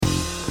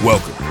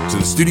Welcome to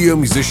the Studio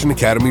Musician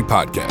Academy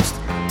podcast.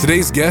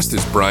 Today's guest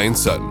is Bryan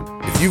Sutton.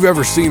 If you've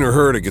ever seen or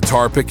heard a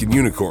guitar-picking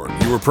unicorn,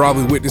 you were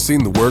probably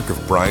witnessing the work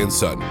of Bryan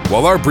Sutton.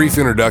 While our brief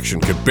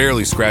introduction could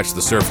barely scratch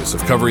the surface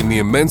of covering the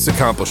immense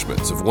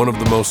accomplishments of one of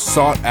the most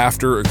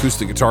sought-after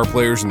acoustic guitar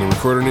players in the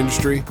recording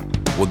industry,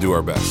 we'll do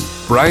our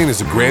best. Bryan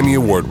is a Grammy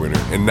Award winner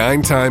and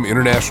 9-time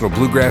International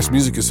Bluegrass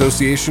Music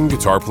Association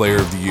Guitar Player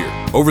of the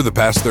Year. Over the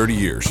past 30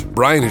 years,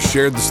 Bryan has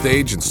shared the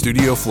stage and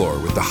studio floor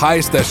with the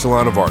highest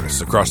echelon of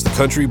artists across the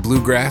country,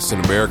 bluegrass,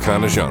 and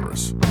Americana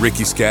genres.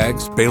 Ricky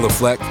Skaggs, Bela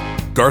Fleck,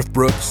 Garth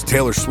Brooks,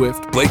 Taylor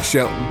Swift, Blake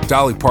Shelton,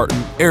 Dolly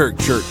Parton, Eric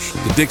Church,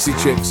 the Dixie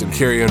Chicks, and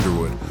Carrie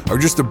Underwood are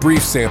just a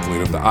brief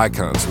sampling of the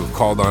icons who have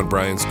called on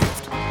Bryan's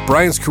gift.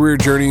 Bryan's career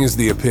journey is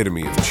the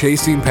epitome of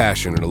chasing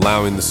passion and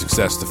allowing the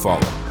success to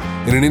follow.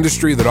 In an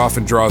industry that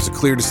often draws a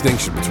clear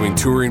distinction between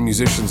touring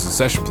musicians and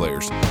session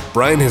players,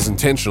 Bryan has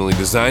intentionally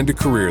designed a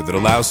career that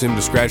allows him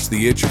to scratch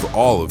the itch of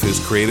all of his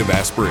creative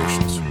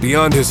aspirations.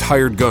 Beyond his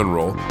hired gun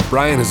role,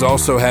 Bryan has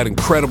also had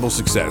incredible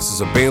success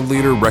as a band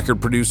leader, record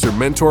producer,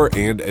 mentor,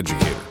 and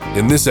educator.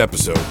 In this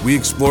episode, we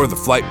explore the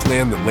flight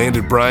plan that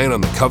landed Bryan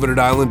on the coveted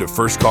island of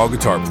first call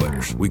guitar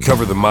players. We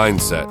cover the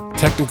mindset,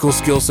 technical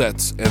skill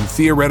sets, and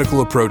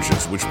theoretical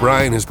approaches which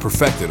Bryan has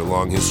perfected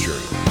along his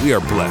journey. We are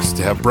blessed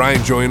to have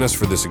Bryan join us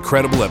for this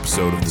incredible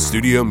episode of the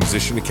Studio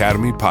Musician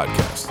Academy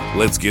podcast.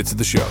 Let's get to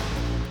the show.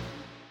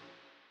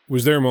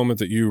 Was there a moment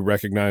that you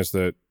recognized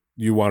that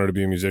you wanted to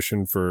be a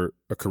musician for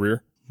a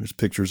career? There's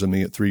pictures of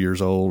me at 3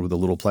 years old with a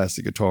little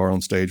plastic guitar on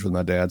stage with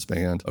my dad's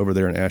band over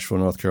there in Asheville,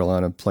 North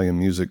Carolina, playing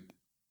music,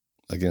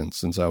 again,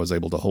 since I was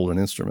able to hold an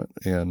instrument,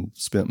 and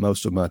spent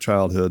most of my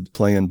childhood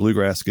playing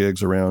bluegrass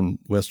gigs around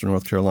Western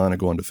North Carolina,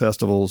 going to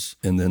festivals.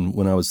 And then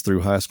when I was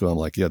through high school, I'm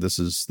like, yeah, this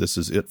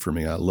is it for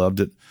me. I loved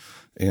it.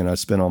 And I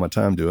spent all my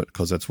time doing it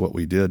because that's what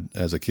we did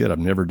as a kid. I've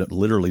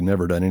literally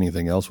never done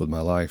anything else with my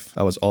life.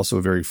 I was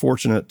also very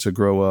fortunate to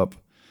grow up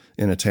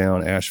in a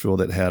town, Asheville,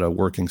 that had a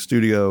working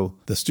studio.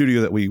 The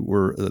studio that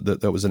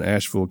was in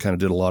Asheville kind of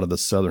did a lot of the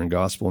Southern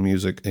gospel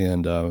music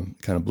and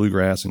kind of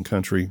bluegrass and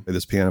country.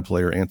 This piano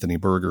player, Anthony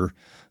Berger,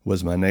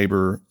 was my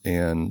neighbor,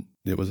 and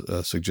it was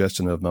a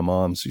suggestion of my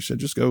mom's. She said,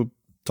 just go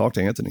talk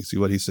to Anthony, see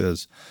what he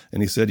says.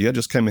 And he said, yeah,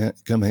 just come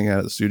hang out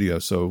at the studio.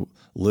 So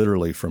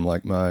literally from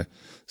like my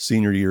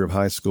senior year of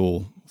high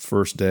school,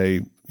 first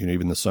day,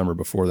 even the summer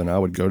before then, I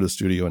would go to the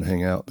studio and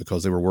hang out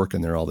because they were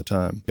working there all the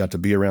time. Got to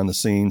be around the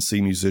scene,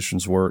 see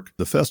musicians work.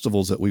 The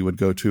festivals that we would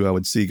go to, I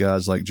would see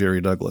guys like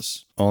Jerry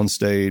Douglas on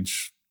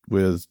stage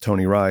with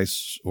Tony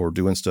Rice or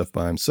doing stuff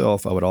by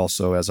himself. I would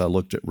also, as I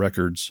looked at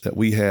records that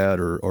we had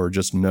or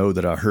just know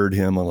that I heard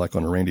him on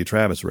a Randy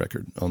Travis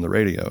record on the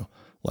radio,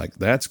 like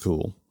that's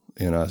cool.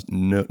 And I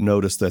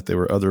noticed that there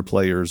were other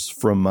players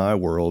from my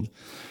world,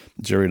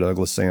 Jerry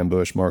Douglas, Sam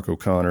Bush, Mark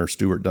O'Connor,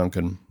 Stuart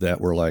Duncan,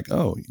 that were like,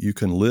 oh, you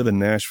can live in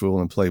Nashville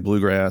and play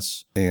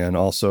bluegrass and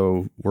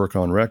also work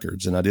on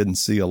records. And I didn't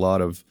see a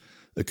lot of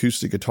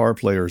acoustic guitar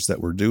players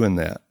that were doing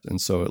that.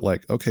 And so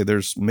okay,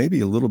 there's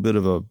maybe a little bit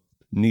of a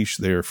niche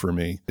there for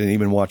me. And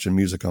even watching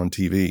music on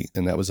TV.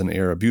 And that was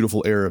a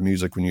beautiful era of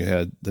music when you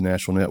had the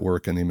National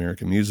Network and the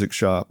American Music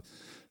Shop.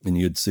 And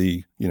you'd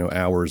see,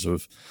 hours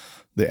of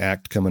the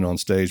act coming on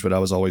stage. But I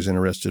was always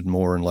interested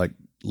more in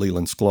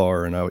Leland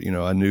Sklar, and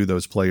I knew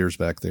those players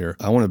back there.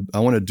 I want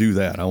to do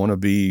that. I want to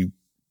be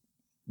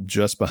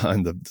just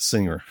behind the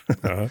singer,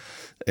 uh-huh.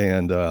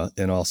 and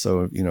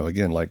also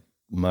again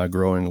my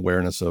growing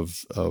awareness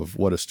of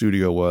what a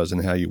studio was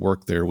and how you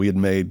work there. We had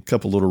made a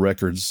couple little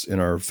records in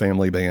our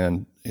family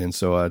band, and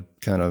so I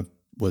kind of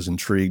was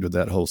intrigued with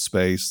that whole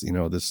space.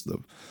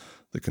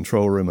 The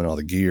control room and all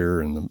the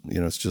gear, and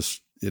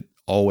it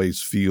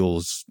always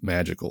feels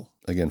magical.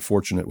 Again,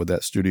 fortunate with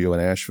that studio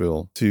in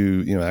Asheville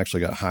to,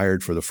 actually got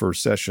hired for the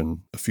first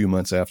session a few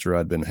months after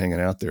I'd been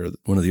hanging out there.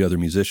 One of the other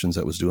musicians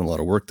that was doing a lot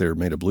of work there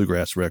made a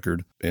bluegrass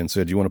record and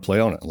said, do you want to play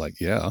on it? I'm like,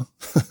 yeah.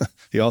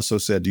 He also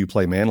said, do you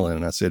play mandolin?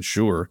 And I said,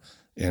 sure.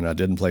 And I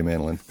didn't play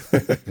mandolin.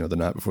 The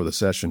night before the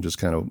session, just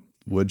kind of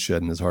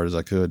woodshedding as hard as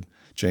I could,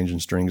 changing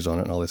strings on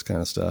it and all this kind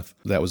of stuff.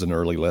 That was an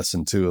early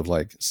lesson too of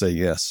say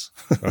yes.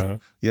 Uh-huh.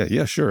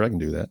 Yeah, sure, I can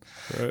do that.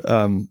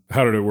 Right.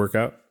 How did it work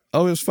out?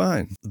 Oh, it was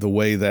fine. The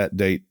way that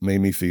date made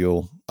me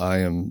feel, I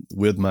am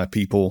with my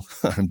people.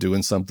 I'm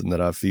doing something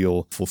that I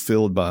feel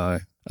fulfilled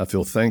by. I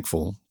feel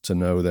thankful to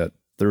know that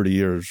 30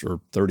 years or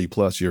 30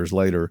 plus years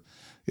later,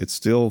 it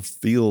still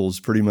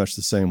feels pretty much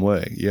the same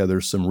way. Yeah,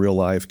 there's some real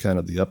life kind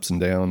of the ups and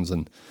downs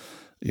and,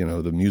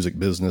 the music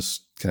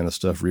business kind of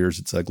stuff rears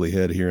its ugly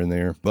head here and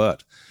there.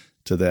 But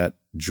to that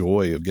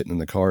joy of getting in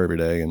the car every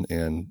day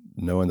and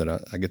knowing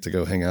that I get to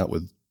go hang out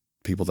with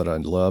people that I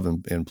love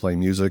and play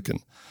music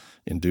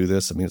and do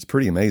this. I mean, it's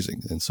pretty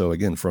amazing. And so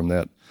again, from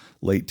that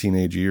late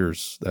teenage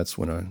years, that's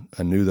when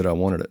I knew that I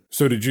wanted it.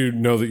 So did you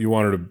know that you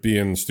wanted to be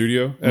in the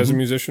studio as a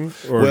musician,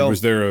 or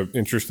was there an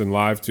interest in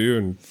live too?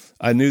 And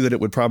I knew that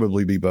it would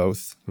probably be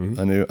both.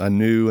 Mm-hmm. I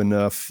knew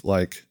enough,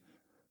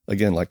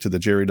 to the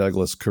Jerry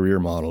Douglas career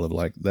model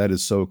of that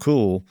is so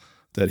cool.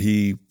 that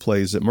he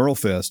plays at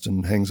Merlefest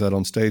and hangs out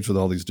on stage with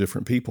all these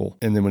different people.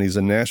 And then when he's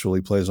in Nashville,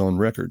 he plays on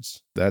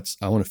records.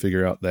 I want to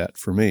figure out that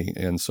for me.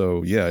 And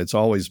so, yeah, it's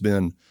always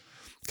been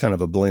kind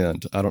of a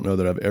blend. I don't know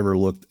that I've ever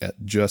looked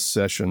at just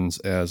sessions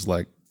as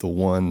like the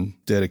one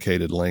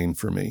dedicated lane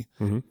for me.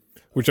 Mm-hmm.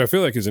 Which I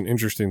feel like is an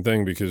interesting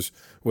thing, because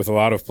with a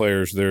lot of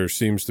players, there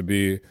seems to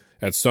be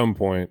at some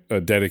point a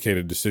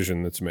dedicated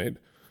decision that's made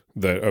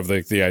of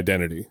like the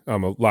identity.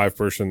 I'm a live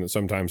person that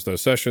sometimes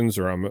does sessions,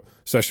 or I'm a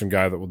session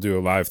guy that will do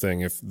a live thing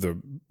if the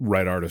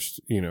right artist,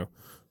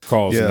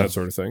 calls and that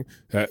sort of thing.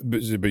 But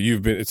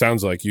it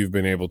sounds like you've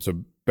been able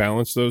to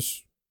balance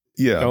those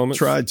elements.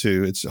 Tried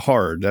to. It's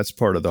hard. That's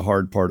part of the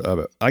hard part of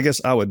it. I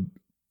guess I would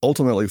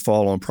ultimately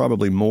fall on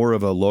probably more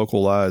of a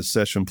localized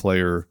session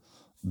player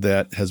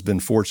that has been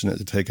fortunate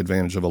to take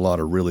advantage of a lot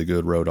of really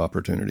good road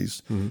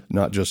opportunities,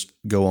 not just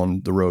go on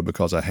the road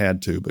because I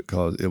had to,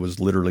 because it was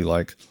literally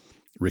like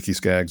Ricky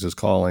Skaggs is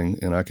calling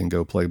and I can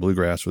go play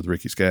bluegrass with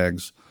Ricky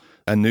Skaggs.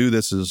 I knew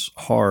this is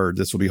hard.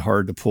 This will be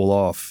hard to pull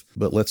off,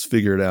 but let's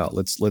figure it out.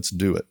 Let's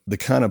do it. The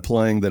kind of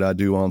playing that I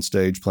do on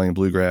stage, playing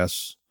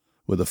bluegrass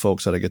with the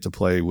folks that I get to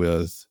play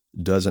with,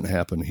 doesn't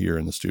happen here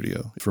in the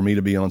studio. For me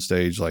to be on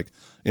stage, like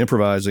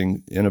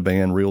improvising in a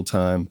band real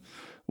time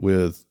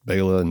with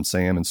Bela and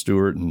Sam and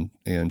Stuart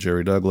and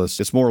Jerry Douglas,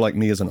 it's more like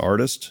me as an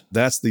artist.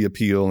 That's the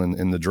appeal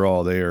and the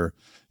draw there,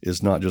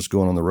 is not just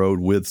going on the road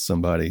with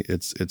somebody.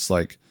 It's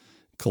like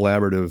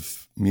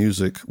collaborative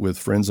music with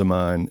friends of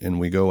mine, and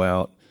we go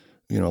out,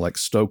 like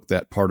stoke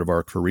that part of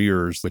our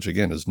careers, which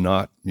again is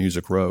not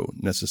Music Row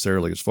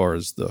necessarily as far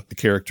as the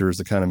characters,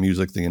 the kind of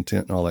music, the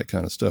intent and all that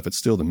kind of stuff. It's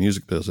still the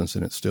music business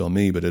and it's still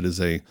me, but it's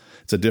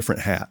a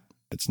different hat.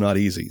 It's not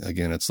easy.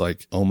 Again, it's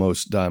like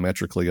almost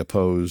diametrically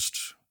opposed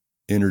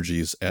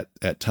energies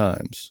at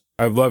times.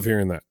 I love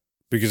hearing that,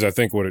 because I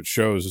think what it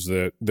shows is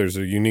that there's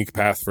a unique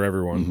path for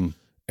everyone,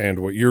 and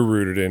what you're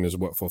rooted in is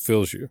what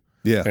fulfills you.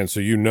 Yeah. And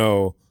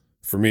so,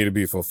 for me to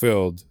be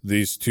fulfilled,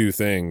 these two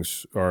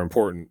things are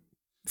important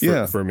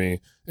for me.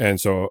 And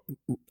so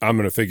I'm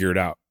going to figure it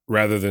out,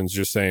 rather than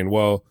just saying,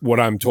 well, what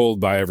I'm told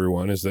by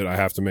everyone is that I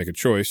have to make a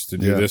choice to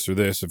do this or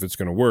this if it's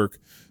going to work.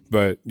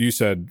 But you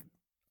said,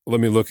 let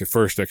me look at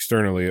first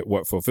externally at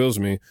what fulfills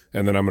me,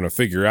 and then I'm going to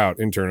figure out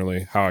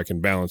internally how I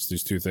can balance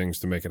these two things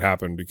to make it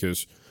happen,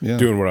 because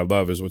doing what I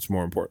love is what's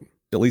more important.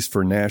 At least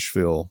for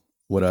Nashville,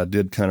 what I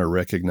did kind of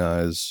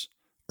recognize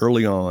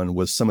early on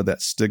was some of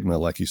that stigma.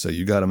 Like you say,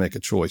 you got to make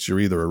a choice. You're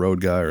either a road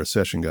guy or a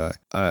session guy.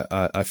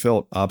 I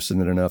felt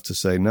obstinate enough to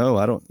say, no,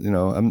 I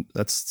don't,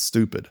 that's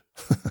stupid.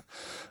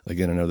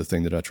 Again, another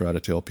thing that I try to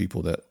tell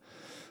people that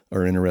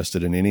are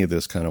interested in any of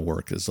this kind of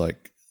work is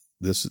like,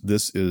 this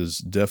is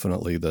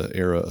definitely the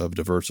era of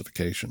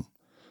diversification,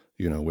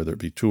 whether it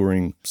be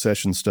touring,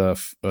 session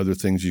stuff, other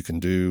things you can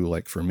do,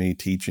 like for me,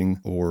 teaching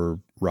or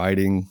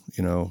writing,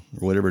 or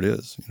whatever it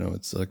is.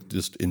 It's like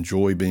just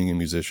enjoy being a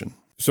musician.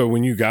 So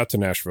when you got to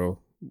Nashville,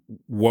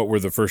 what were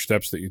the first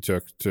steps that you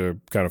took to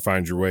kind of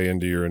find your way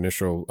into your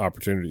initial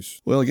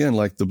opportunities? Well, again,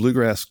 like the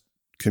bluegrass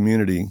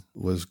community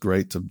was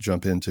great to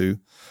jump into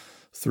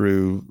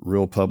through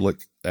real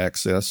public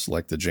access,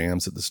 like the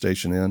jams at the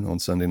Station Inn on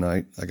Sunday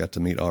night. I got to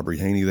meet Aubrey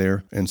Haney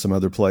there and some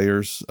other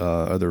players,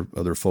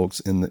 other folks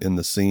in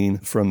the scene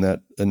from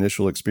that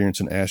initial experience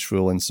in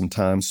Asheville, and some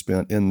time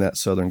spent in that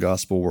Southern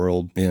gospel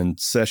world, and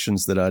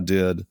sessions that I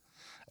did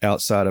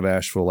outside of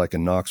Asheville, like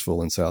in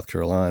Knoxville in South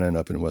Carolina and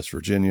up in West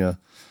Virginia.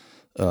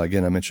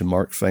 Again, I mentioned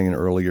Mark Fain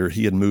earlier.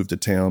 He had moved to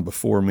town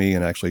before me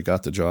and actually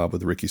got the job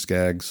with Ricky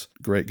Skaggs,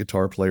 great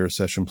guitar player,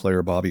 session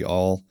player, Bobby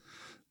All,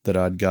 that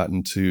I'd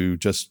gotten to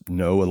just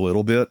know a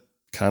little bit,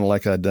 kind of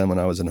like I'd done when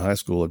I was in high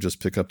school, of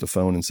just pick up the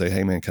phone and say,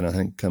 hey man, can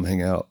I come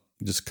hang out?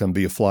 Just come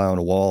be a fly on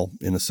a wall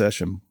in a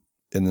session.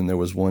 And then there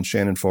was one,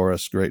 Shannon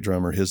Forrest, great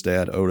drummer, his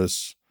dad,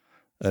 Otis,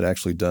 had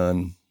actually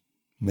done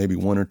maybe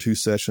one or two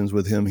sessions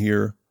with him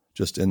here,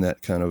 just in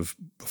that kind of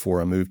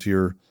before I moved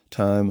here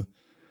time.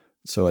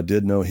 So I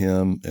did know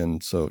him.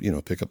 And so,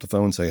 pick up the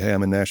phone and say, hey,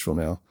 I'm in Nashville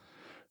now.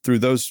 Through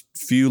those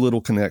few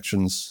little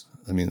connections,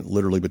 I mean,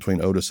 literally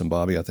between Otis and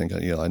Bobby, I think,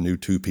 I knew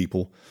two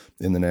people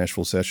in the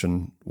Nashville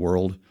session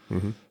world,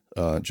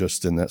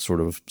 just in that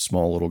sort of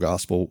small little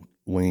gospel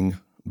wing.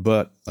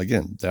 But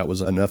again, that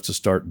was enough to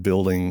start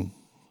building,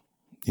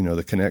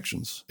 the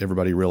connections.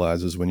 Everybody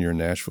realizes when you're in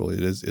Nashville,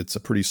 it's a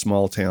pretty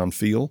small town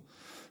feel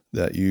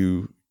that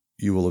you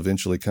will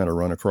eventually kind of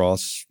run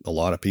across a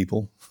lot of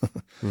people.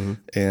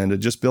 And it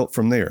just built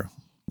from there.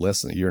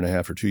 Less than a year and a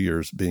half or 2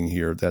 years being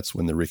here, that's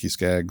when the Ricky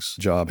Skaggs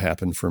job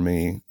happened for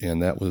me.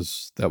 And that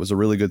was a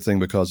really good thing,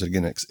 because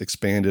again,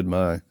 expanded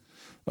my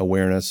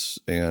awareness.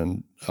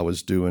 And I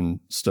was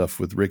doing stuff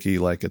with Ricky,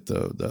 like at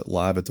the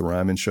live at the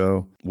Ryman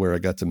show, where I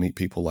got to meet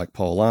people like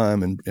Paul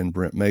Lime and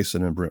Brent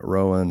Mason and Brent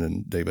Rowan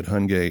and David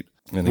Hungate.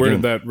 And where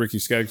did that Ricky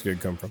Skaggs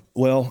gig come from?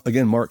 Well,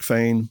 again, Mark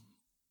Fain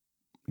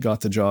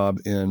got the job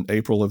in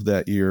April of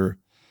that year.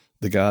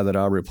 The guy that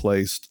I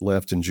replaced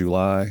left in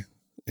July,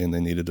 and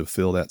they needed to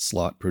fill that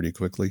slot pretty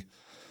quickly.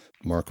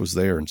 Mark was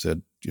there and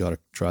said, you ought to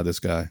try this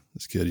guy.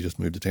 This kid, he just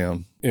moved to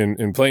town.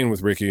 In playing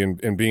with Ricky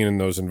and being in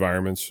those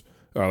environments,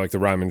 like the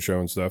Ryman Show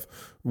and stuff.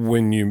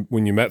 When you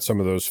met some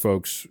of those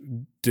folks,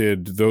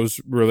 did those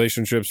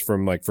relationships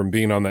from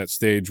being on that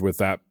stage with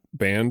that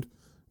band,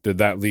 did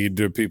that lead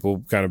to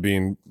people kind of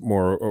being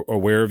more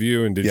aware of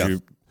you? And did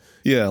you?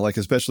 Yeah, like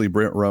especially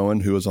Brent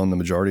Rowan, who was on the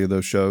majority of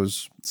those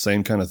shows,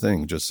 same kind of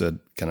thing. Just said,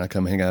 "Can I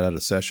come hang out at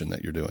a session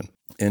that you're doing?"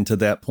 And to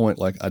that point,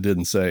 like I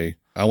didn't say,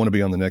 "I want to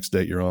be on the next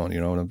date you're on,"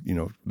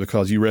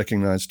 because you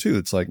recognize too,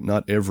 it's like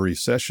not every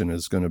session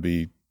is going to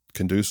be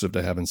conducive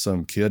to having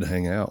some kid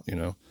hang out.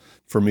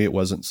 For me, it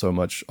wasn't so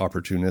much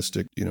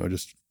opportunistic.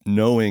 Just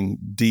knowing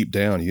deep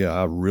down, yeah,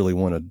 I really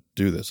want to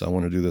do this. I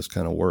want to do this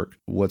kind of work.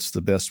 What's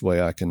the best way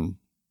I can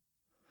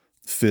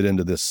fit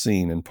into this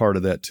scene? And part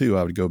of that too,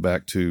 I would go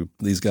back to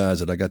these guys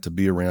that I got to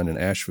be around in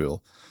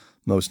Asheville,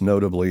 most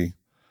notably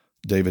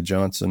David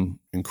Johnson,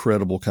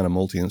 incredible kind of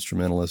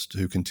multi-instrumentalist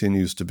who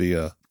continues to be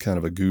a kind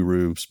of a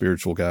guru,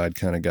 spiritual guide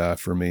kind of guy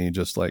for me.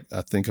 Just like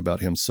I think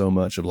about him so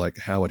much of like,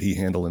 how would he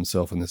handle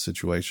himself in this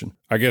situation?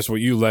 I guess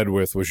what you led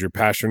with was your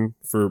passion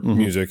for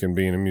music and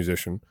being a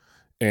musician.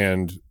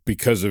 And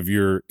because of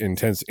your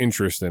intense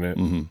interest in it,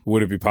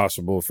 would it be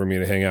possible for me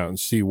to hang out and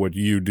see what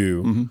you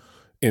do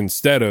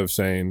instead of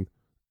saying,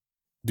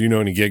 do you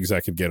know any gigs I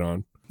could get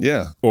on?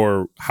 Yeah.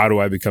 Or how do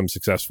I become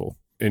successful?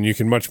 And you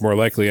can much more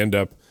likely end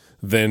up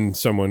than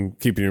someone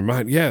keeping in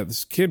mind, yeah,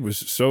 this kid was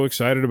so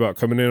excited about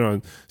coming in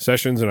on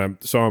sessions, and I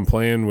saw him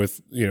playing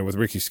with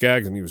Ricky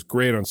Skaggs, and he was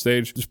great on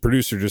stage. This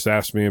producer just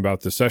asked me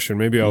about the session.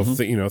 Maybe I'll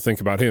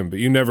think about him. But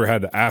you never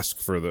had to ask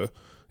for the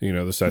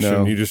session.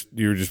 No. You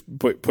just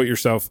put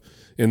yourself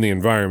in the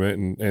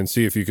environment and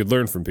see if you could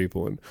learn from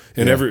people. And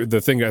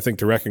the thing I think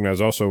to recognize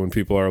also when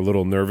people are a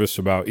little nervous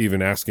about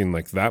even asking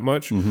like that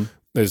much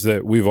is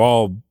that we've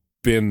all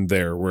been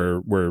there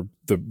where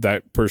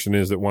that person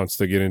is that wants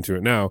to get into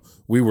it now.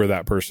 We were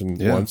that person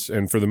once.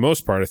 And for the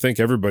most part, I think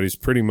everybody's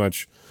pretty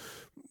much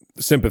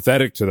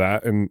sympathetic to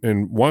that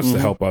and wants to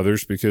help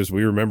others because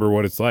we remember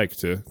what it's like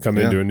to come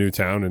into a new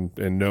town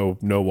and know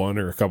no one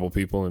or a couple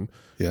people and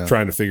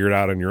trying to figure it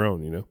out on your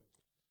own,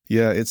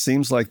 Yeah, it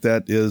seems like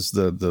that is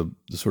the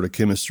sort of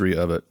chemistry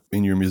of it.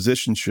 And your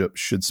musicianship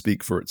should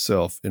speak for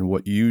itself, and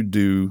what you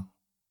do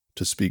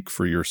to speak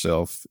for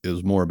yourself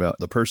is more about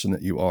the person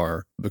that you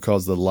are,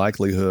 because the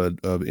likelihood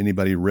of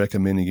anybody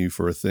recommending you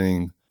for a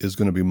thing is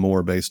going to be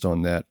more based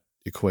on that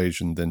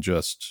equation than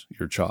just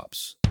your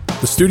chops.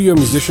 The Studio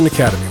Musician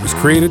Academy was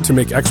created to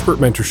make expert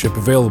mentorship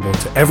available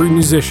to every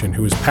musician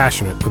who is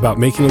passionate about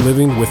making a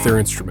living with their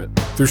instrument.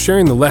 Through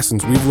sharing the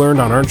lessons we've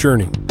learned on our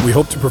journey, we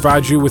hope to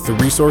provide you with the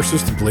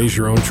resources to blaze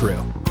your own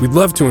trail. We'd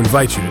love to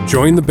invite you to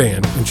join the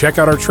band and check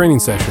out our training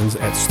sessions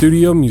at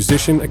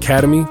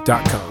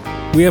studiomusicianacademy.com.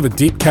 We have a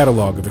deep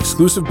catalog of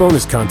exclusive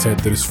bonus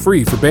content that is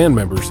free for band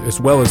members,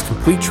 as well as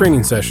complete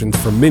training sessions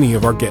from many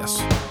of our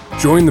guests.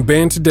 Join the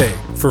band today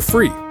for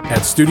free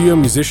at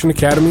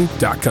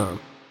studiomusicianacademy.com.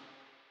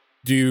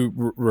 Do you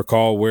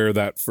recall where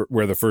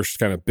the first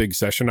kind of big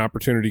session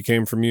opportunity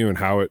came from you and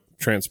how it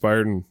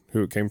transpired and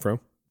who it came from?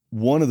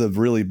 One of the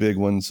really big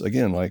ones,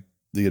 again, like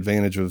the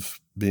advantage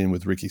of being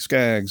with Ricky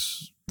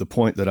Skaggs, the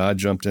point that I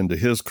jumped into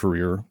his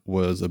career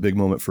was a big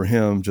moment for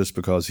him just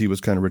because he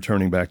was kind of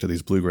returning back to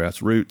these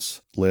bluegrass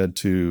roots, led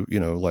to,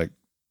 like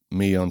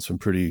me on some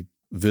pretty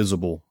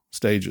visible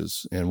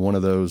stages. And one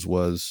of those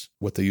was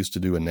what they used to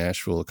do in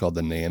Nashville called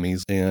the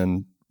Nammies.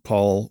 And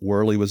Paul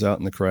Worley was out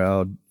in the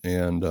crowd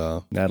and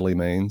Natalie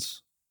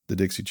Maines, the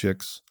Dixie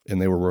Chicks, and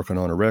they were working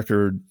on a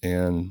record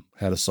and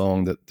had a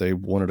song that they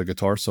wanted a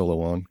guitar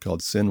solo on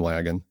called Sin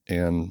Wagon.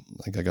 And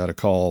I got a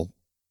call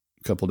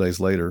a couple of days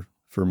later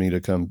for me to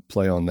come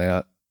play on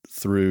that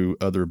through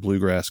other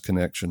bluegrass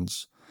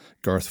connections.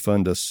 Garth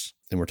Fundus,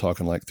 and we're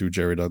talking like through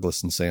Jerry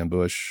Douglas and Sam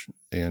Bush,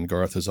 and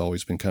Garth has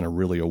always been kind of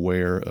really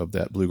aware of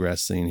that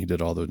bluegrass scene. He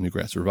did all those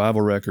Newgrass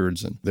Revival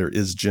records, and there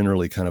is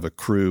generally kind of a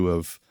crew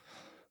of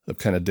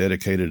kind of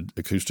dedicated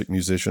acoustic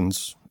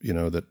musicians,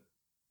 that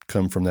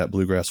come from that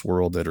bluegrass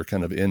world that are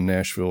kind of in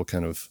Nashville,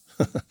 kind of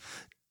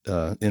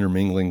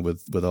intermingling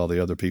with all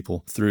the other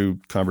people through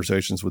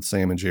conversations with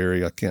Sam and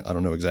Jerry. I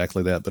don't know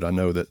exactly that, but I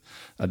know that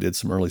I did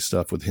some early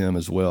stuff with him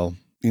as well,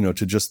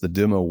 to just the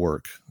demo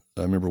work.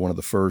 I remember one of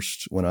the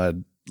first, when I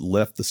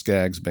left the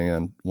Skaggs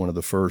band, one of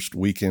the first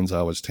weekends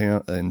I was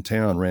in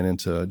town, ran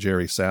into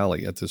Jerry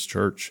Salley at this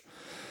church.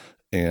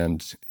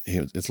 And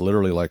it's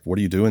literally like, what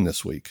are you doing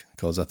this week?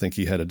 Because I think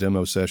he had a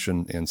demo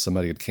session and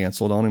somebody had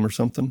canceled on him or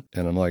something.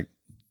 And I'm like,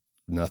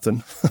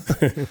 nothing.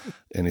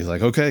 And he's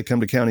like, okay,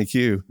 come to County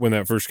Q. When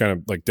that first kind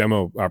of like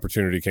demo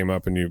opportunity came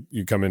up and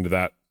you come into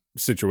that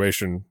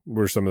situation,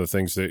 what are some of the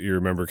things that you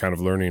remember kind of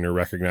learning or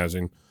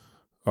recognizing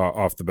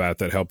off the bat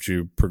that helped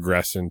you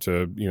progress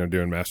into,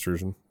 doing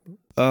masters? And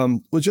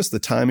well, just the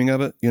timing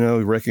of it,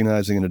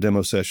 recognizing in a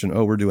demo session,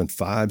 we're doing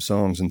 5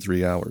 songs in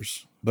 3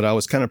 hours. But I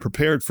was kind of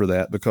prepared for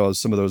that because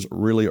some of those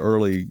really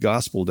early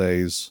gospel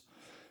days,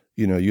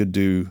 you'd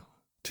do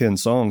 10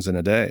 songs in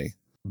a day.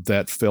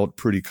 That felt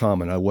pretty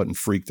common. I wasn't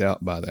freaked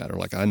out by that or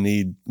like, I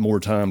need more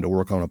time to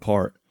work on a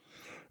part.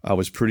 I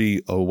was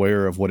pretty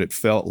aware of what it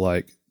felt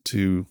like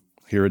to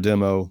hear a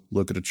demo,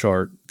 look at a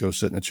chart, go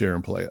sit in a chair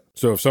and play it.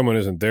 So if someone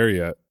isn't there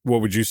yet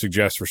what would you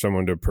suggest for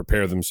someone to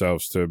prepare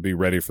themselves to be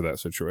ready for that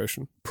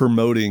situation?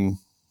 Promoting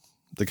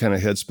the kind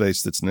of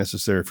headspace that's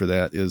necessary for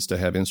that is to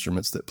have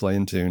instruments that play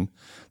in tune,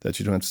 that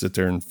you don't have to sit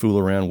there and fool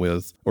around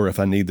with. Or if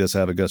I need this, I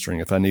have a gut string.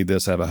 If I need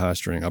this, I have a high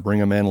string. I'll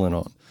bring a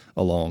mandolin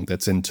along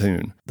that's in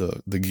tune.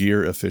 The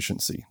gear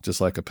efficiency, just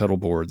like a pedal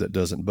board that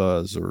doesn't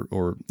buzz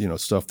or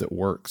stuff that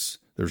works.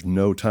 There's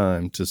no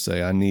time to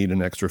say, I need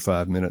an extra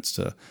 5 minutes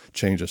to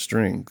change a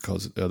string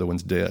because the other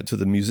one's dead. To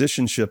the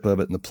musicianship of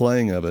it and the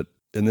playing of it,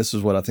 and this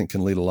is what I think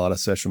can lead a lot of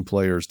session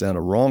players down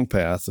a wrong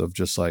path of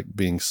just like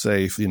being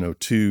safe,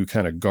 too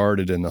kind of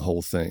guarded in the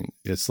whole thing.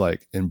 It's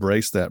like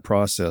embrace that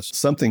process.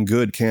 Something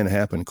good can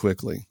happen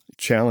quickly.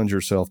 Challenge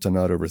yourself to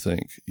not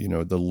overthink.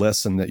 The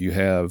lesson that you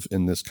have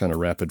in this kind of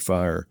rapid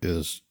fire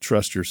is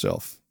trust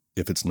yourself.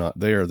 If it's not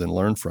there, then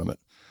learn from it.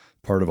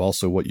 Part of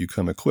also what you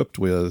come equipped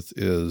with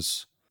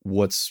is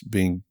what's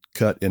being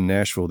cut in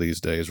Nashville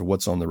these days, or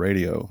what's on the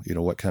radio.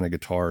 What kind of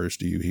guitars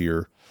do you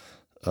hear?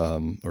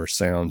 Or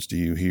sounds do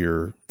you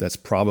hear? That's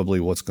probably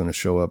what's going to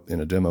show up in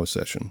a demo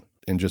session.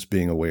 And just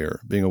being aware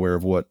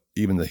of what,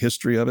 even the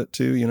history of it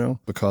too,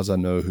 because I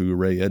know who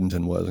Ray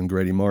Edenton was and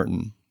Grady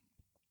Martin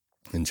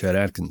and Chet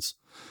Atkins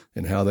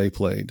and how they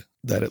played.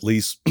 That at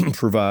least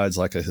provides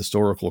like a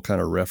historical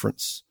kind of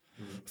reference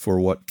for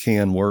what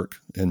can work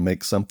and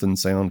make something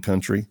sound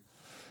country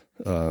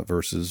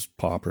versus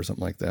pop or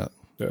something like that.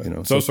 Yeah.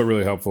 It's also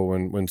really helpful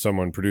when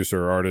someone,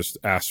 producer or artist,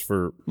 asks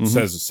for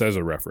says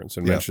a reference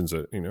and mentions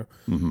it.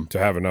 To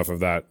have enough of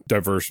that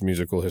diverse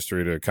musical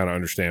history to kind of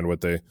understand what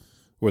they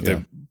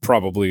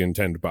probably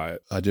intend by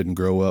it. I didn't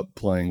grow up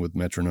playing with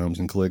metronomes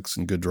and clicks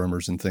and good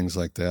drummers and things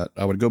like that.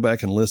 I would go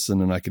back and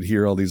listen, and I could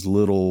hear all these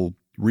little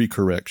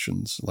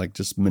recorrections, like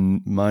just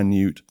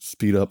minute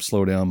speed up,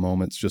 slow down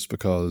moments, just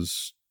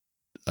because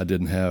I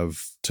didn't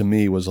have, to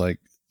me, was like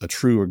a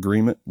true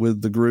agreement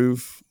with the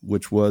groove,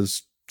 which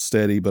was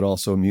steady but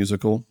also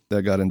musical.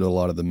 That got into a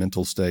lot of the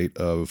mental state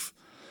of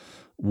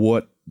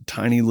what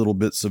tiny little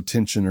bits of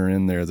tension are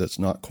in there that's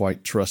not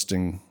quite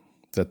trusting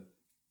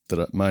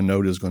that my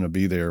note is going to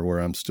be there, where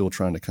I'm still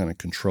trying to kind of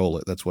control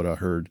it. That's what I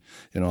heard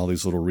in all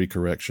these little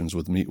recorrections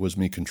with me, was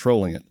me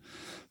controlling it.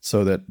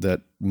 So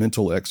that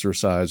mental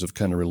exercise of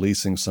kind of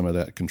releasing some of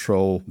that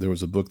control. There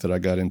was a book that I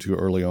got into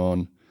early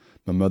on.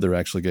 My mother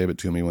actually gave it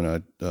to me when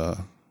I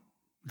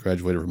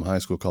graduated from high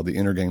school, called The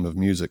Inner Game of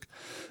Music.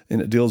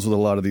 And it deals with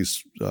a lot of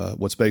these,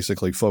 what's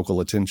basically focal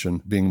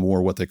attention, being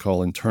more what they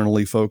call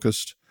internally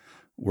focused,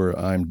 where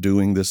I'm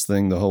doing this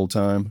thing the whole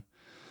time.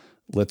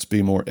 Let's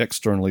be more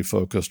externally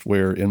focused,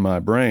 where in my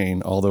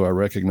brain, although I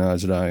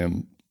recognize that I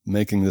am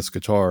making this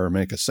guitar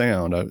make a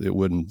sound, it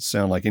wouldn't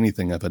sound like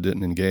anything if I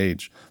didn't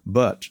engage.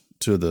 But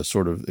to the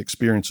sort of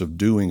experience of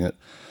doing it,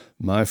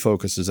 my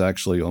focus is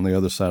actually on the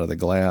other side of the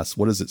glass.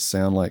 What does it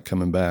sound like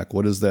coming back?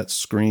 What does that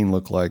screen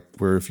look like,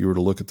 where if you were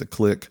to look at the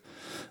click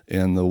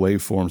and the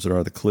waveforms that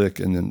are the click,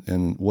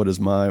 and what does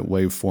my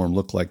waveform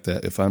look like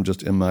that if I'm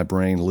just in my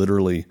brain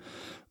literally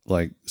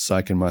like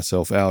psyching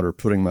myself out or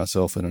putting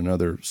myself in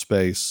another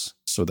space?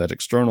 So that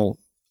external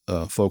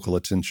focal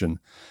attention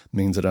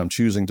means that I'm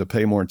choosing to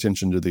pay more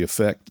attention to the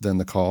effect than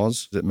the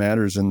cause. It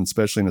matters, and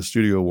especially in a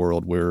studio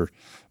world where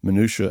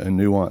minutia and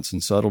nuance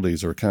and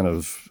subtleties are kind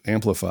of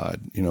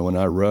amplified. When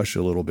I rush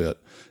a little bit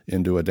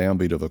into a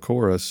downbeat of a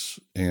chorus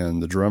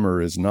and the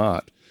drummer is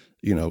not,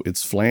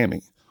 it's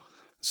flammy.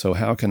 So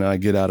how can I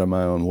get out of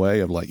my own way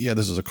of like, yeah,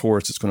 this is a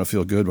chorus, it's going to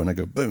feel good when I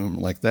go boom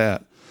like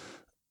that.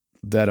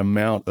 That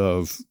amount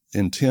of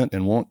intent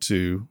and want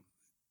to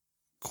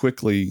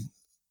quickly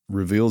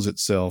reveals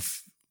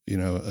itself,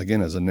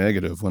 again, as a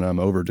negative when I'm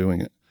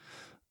overdoing it.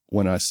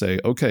 When I say,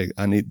 okay,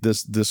 I need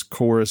this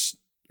chorus,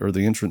 or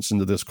the entrance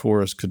into this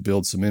chorus could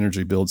build some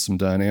energy, build some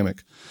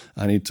dynamic.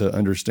 I need to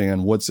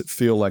understand what's it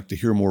feel like to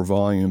hear more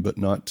volume, but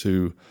not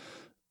to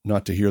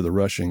hear the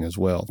rushing as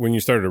well. When you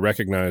started to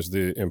recognize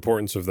the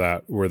importance of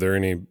that, were there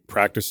any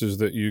practices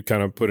that you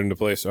kind of put into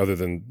place other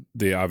than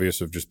the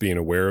obvious of just being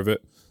aware of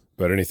it,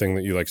 but anything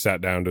that you like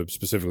sat down to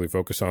specifically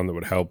focus on that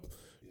would help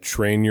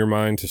train your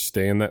mind to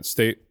stay in that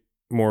state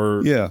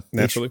more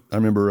naturally? I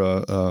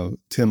remember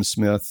Tim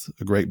Smith,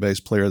 a great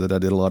bass player that I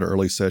did a lot of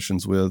early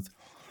sessions with,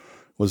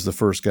 was the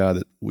first guy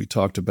that we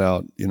talked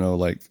about,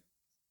 like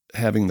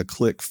having the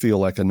click feel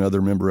like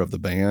another member of the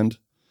band,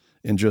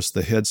 and just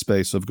the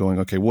headspace of going,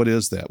 okay, what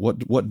is that?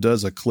 What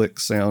does a click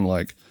sound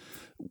like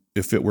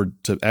if it were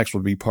to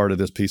actually be part of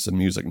this piece of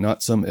music,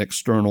 not some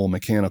external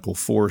mechanical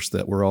force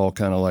that we're all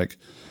kind of like,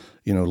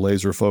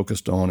 laser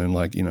focused on, and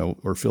like,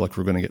 or feel like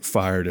we're going to get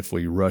fired if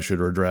we rush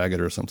it or drag it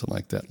or something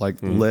like that. Like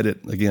let it,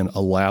 again,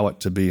 allow it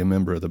to be a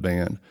member of the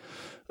band.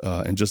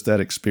 And just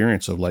that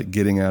experience of like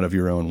getting out of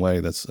your own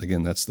way. That's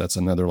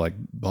another like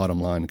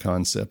bottom line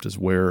concept, is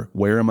where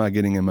am I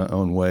getting in my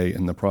own way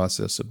in the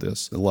process of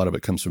this? A lot of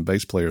it comes from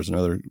bass players.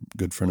 Another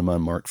good friend of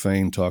mine, Mark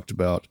Fain, talked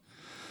about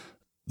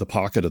the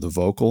pocket of the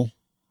vocal,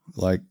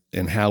 like,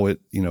 and how it,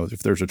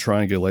 if there's a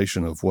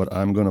triangulation of what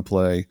I'm going to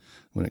play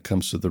when it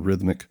comes to the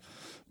rhythmic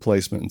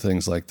placement and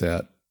things like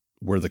that,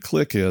 where the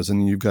click is,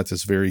 and you've got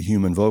this very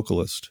human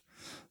vocalist,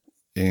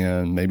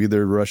 and maybe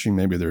they're rushing,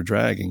 maybe they're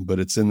dragging, but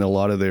it's in a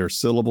lot of their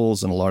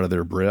syllables and a lot of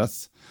their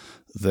breath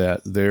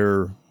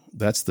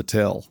that's the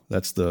tell.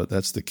 That's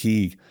the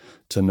key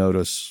to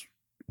notice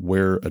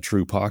where a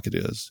true pocket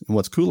is. And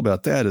what's cool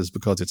about that is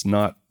because it's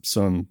not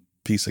some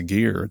piece of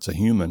gear, it's a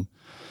human.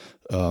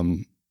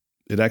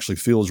 It actually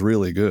feels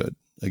really good.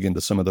 Again,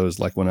 to some of those,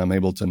 like when I'm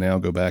able to now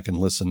go back and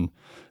listen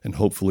and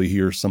hopefully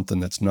hear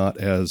something that's not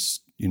as,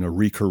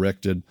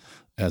 recorrected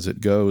as it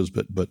goes,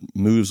 but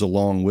moves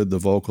along with the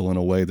vocal in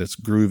a way that's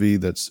groovy,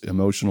 that's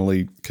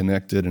emotionally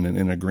connected and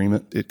in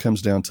agreement. It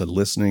comes down to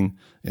listening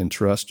and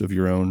trust of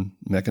your own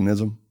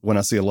mechanism. When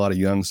I see a lot of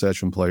young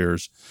session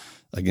players,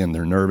 again,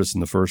 they're nervous in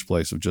the first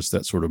place of just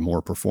that sort of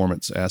more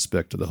performance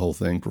aspect of the whole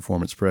thing,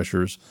 performance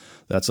pressures.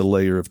 That's a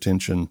layer of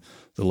tension,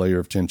 the layer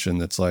of tension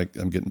that's like,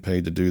 I'm getting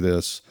paid to do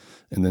this.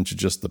 And then to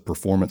just the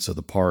performance of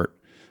the part,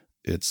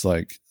 it's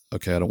like,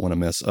 okay, I don't want to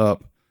mess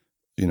up,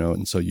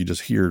 and so you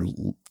just hear,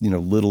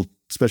 little,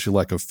 especially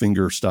like a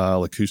finger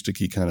style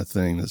acoustic-y kind of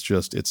thing.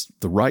 It's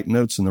the right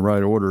notes in the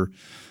right order.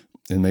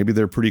 And maybe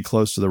they're pretty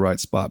close to the right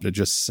spot, but it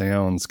just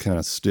sounds kind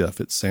of stiff.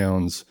 It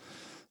sounds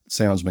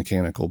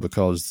mechanical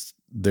because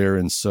they're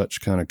in such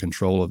kind of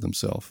control of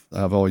themselves.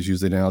 I've always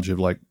used the analogy of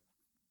like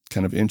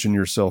kind of inching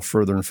yourself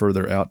further and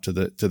further out to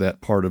that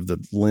part of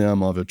the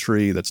limb of a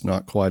tree that's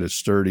not quite as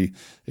sturdy.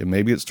 And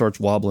maybe it starts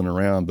wobbling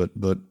around,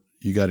 but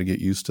you got to get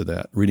used to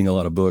that. Reading a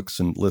lot of books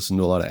and listening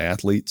to a lot of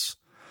athletes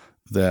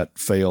that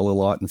fail a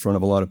lot in front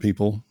of a lot of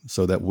people.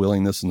 So that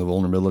willingness and the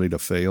vulnerability to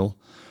fail.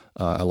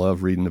 I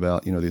love reading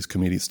about,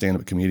 these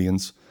stand-up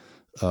comedians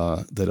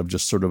that have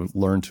just sort of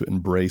learned to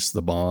embrace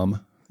the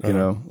bomb,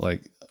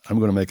 like I'm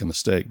going to make a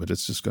mistake, but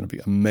it's just going to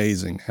be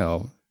amazing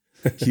how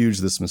huge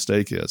this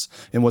mistake is.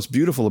 And what's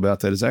beautiful about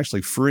that is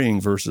actually freeing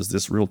versus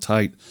this real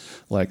tight,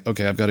 like,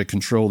 okay, I've got to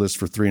control this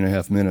for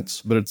 3.5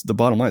 minutes, but it's the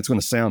bottom line. It's going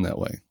to sound that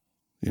way,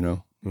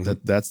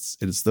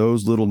 Mm-hmm. It's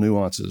those little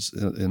nuances.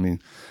 I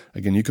mean,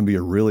 again, you can be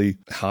a really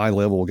high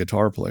level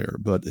guitar player,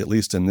 but at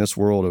least in this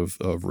world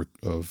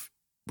of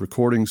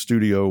recording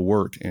studio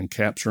work and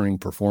capturing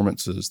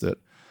performances that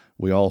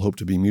we all hope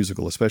to be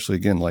musical, especially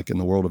again, like in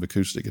the world of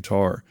acoustic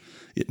guitar,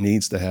 it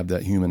needs to have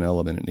that human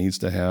element. It needs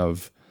to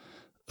have,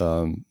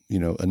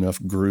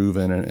 enough groove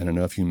in it and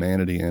enough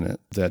humanity in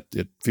it that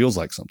it feels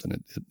like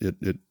something.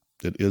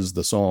 It is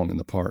the song in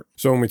the part.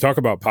 So when we talk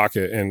about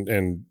pocket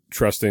and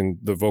trusting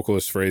the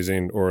vocalist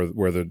phrasing or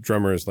where the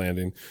drummer is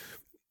landing,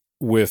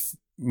 with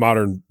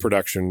modern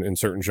production in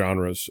certain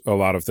genres, a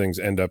lot of things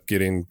end up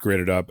getting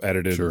gridded up,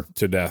 edited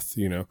to death,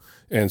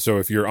 And so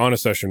if you're on a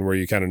session where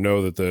you kind of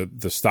know that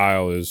the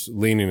style is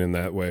leaning in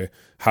that way,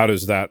 how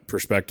does that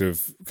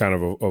perspective kind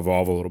of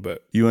evolve a little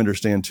bit? You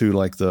understand too,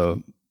 like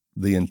the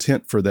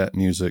intent for that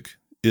music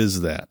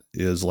is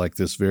like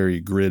this very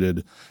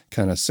gridded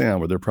kind of sound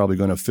where they're probably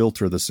going to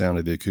filter the sound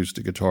of the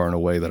acoustic guitar in a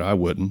way that I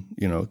wouldn't,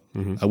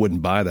 mm-hmm. I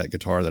wouldn't buy that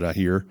guitar that I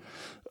hear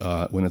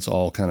when it's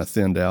all kind of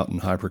thinned out and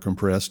hyper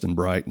compressed and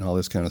bright and all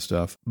this kind of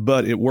stuff,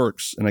 but it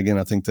works. And again,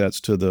 I think that's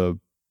to the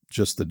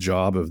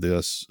job of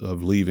this,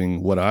 of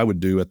leaving what I would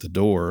do at the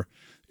door,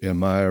 and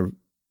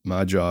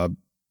my job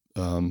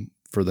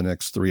for the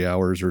next 3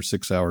 hours or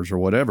 6 hours or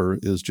whatever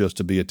is just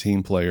to be a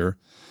team player,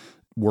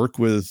 work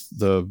with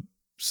the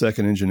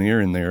second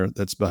engineer in there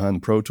that's behind the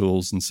Pro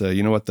Tools and say,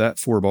 you know what, that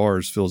 4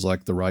 bars feels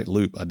like the right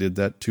loop. I did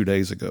that 2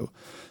 days ago,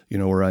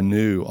 where I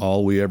knew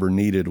all we ever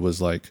needed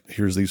was like,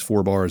 here's these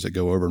 4 bars that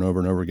go over and over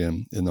and over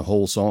again in the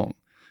whole song.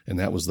 And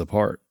that was the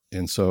part.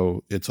 And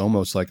so it's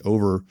almost like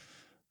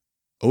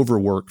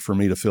overwork for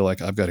me to feel like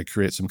I've got to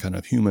create some kind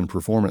of human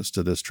performance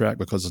to this track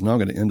because it's not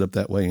going to end up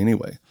that way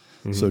anyway.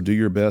 Mm-hmm. So do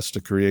your best to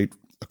create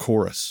a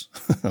chorus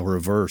or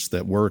a verse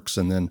that works.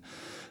 And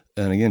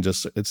again,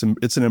 just it's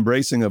an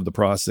embracing of the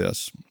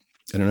process,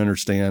 and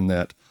understand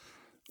that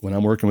when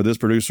I'm working with this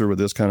producer, with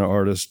this kind of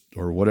artist,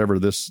 or whatever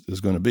this is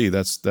going to be,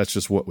 that's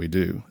just what we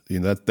do.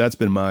 That's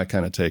been my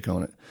kind of take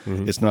on it.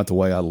 Mm-hmm. It's not the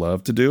way I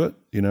love to do it.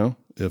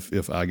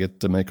 If I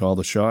get to make all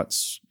the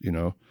shots,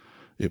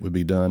 it would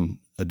be done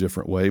a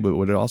different way, but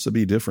would it also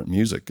be different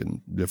music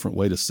and different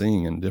way to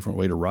sing and different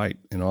way to write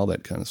and all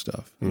that kind of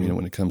stuff, mm-hmm.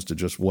 When it comes to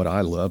just what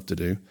I love to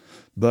do.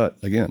 But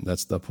again,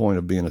 that's the point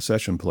of being a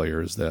session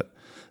player, is that,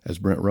 as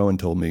Brent Rowan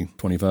told me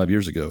 25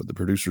 years ago, the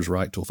producer's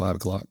right till 5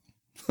 o'clock.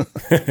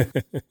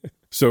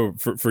 So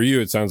for you,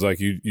 it sounds like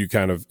you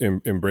kind of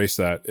embrace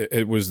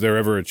that. Was there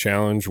ever a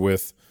challenge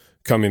with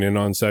coming in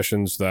on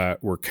sessions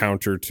that were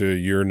counter to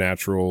your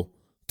natural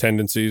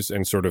tendencies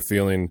and sort of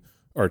feeling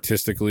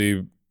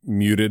artistically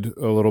muted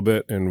a little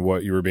bit in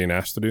what you were being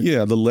asked to do?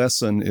 Yeah, the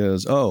lesson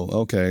is,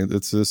 okay,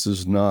 this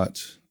is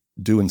not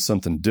doing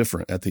something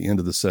different at the end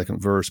of the second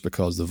verse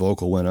because the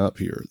vocal went up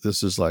here.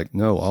 This is like,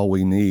 no, all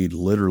we need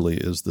literally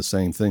is the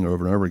same thing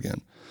over and over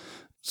again.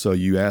 So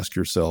you ask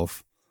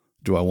yourself,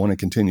 do I want to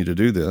continue to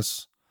do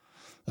this?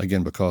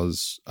 Again,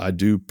 because I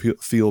do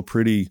feel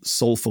pretty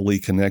soulfully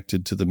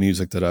connected to the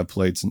music that I've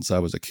played since I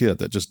was a kid.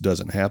 That just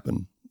doesn't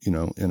happen, in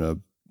a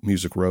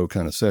Music Row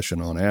kind of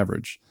session on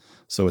average.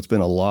 So it's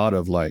been a lot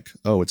of like,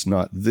 oh, it's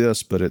not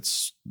this, but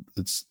it's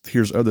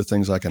here's other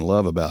things I can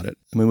love about it.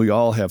 I mean, we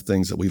all have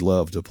things that we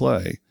love to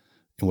play,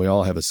 and we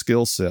all have a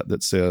skill set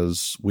that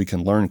says we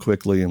can learn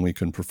quickly and we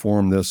can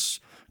perform this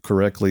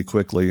correctly,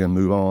 quickly, and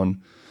move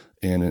on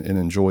and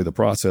enjoy the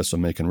process of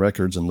making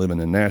records and living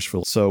in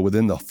Nashville. So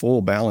within the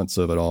full balance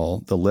of it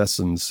all, the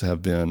lessons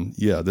have been,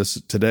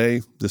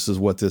 today, this is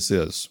what this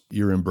is.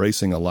 You're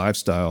embracing a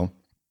lifestyle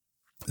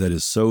that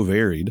is so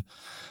varied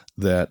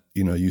that,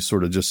 you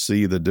sort of just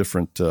see the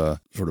different sort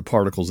of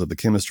particles of the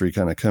chemistry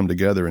kind of come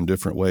together in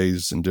different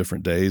ways, in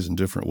different days, and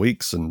different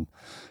weeks. And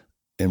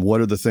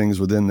what are the things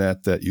within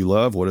that you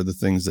love? What are the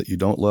things that you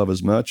don't love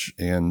as much?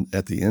 And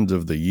at the end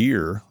of the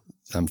year,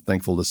 I'm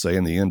thankful to say,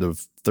 in the end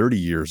of 30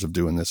 years of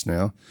doing this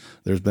now,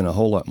 there's been a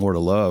whole lot more to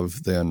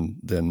love than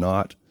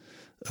not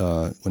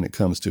when it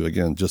comes to,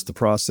 again, just the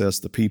process,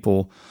 the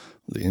people,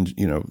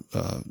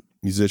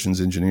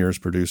 musicians, engineers,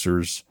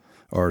 producers,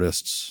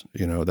 artists.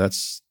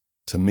 That's,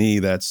 to me,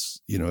 that's,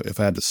 if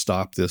I had to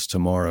stop this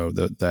tomorrow,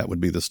 that would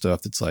be the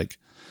stuff that's like,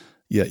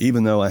 yeah,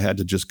 even though I had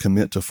to just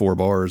commit to 4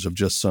 bars of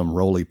just some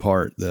roly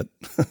part, that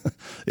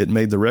it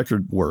made the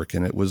record work,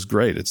 and it was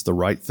great. It's the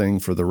right thing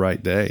for the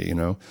right day,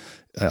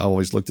 I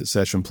always looked at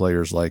session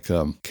players like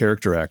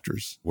character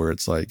actors, where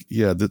it's like,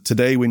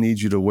 today we need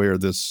you to wear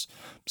this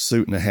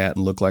suit and a hat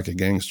and look like a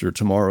gangster.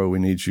 Tomorrow we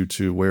need you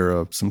to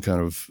wear some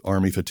kind of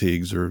army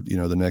fatigues, or,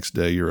 the next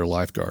day you're a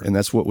lifeguard. And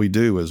that's what we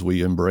do, is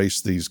we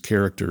embrace these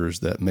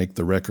characters that make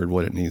the record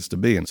what it needs to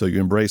be. And so you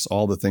embrace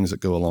all the things that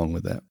go along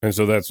with that. And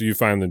so you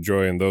find the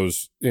joy in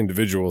those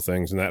individual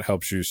things, and that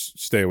helps you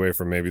stay away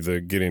from maybe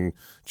the getting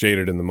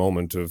jaded in the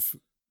moment of.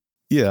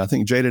 Yeah, I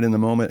think jaded in the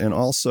moment, and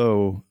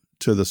also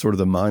to the sort of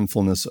the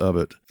mindfulness of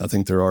it. I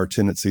think there are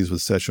tendencies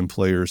with session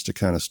players to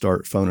kind of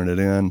start phoning it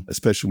in,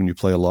 especially when you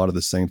play a lot of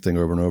the same thing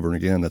over and over and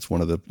again. That's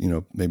one of the,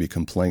 maybe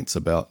complaints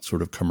about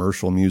sort of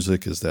commercial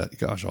music, is that,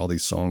 gosh, all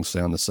these songs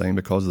sound the same,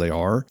 because they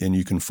are. And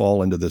you can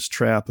fall into this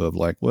trap of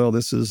like, well,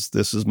 this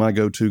is my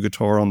go-to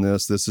guitar on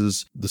this. This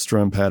is the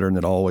strum pattern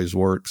that always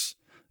works.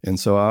 And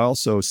so I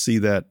also see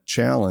that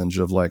challenge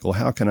of like, well,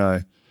 how can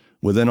I,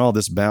 within all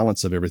this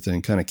balance of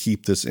everything, kind of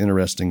keep this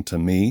interesting to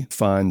me,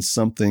 find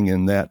something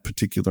in that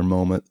particular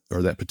moment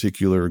or that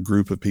particular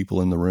group of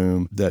people in the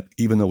room that,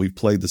 even though we've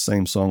played the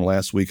same song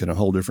last week in a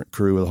whole different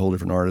crew with a whole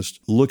different artist,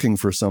 looking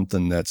for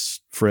something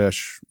that's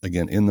fresh,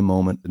 again, in the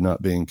moment,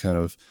 not being kind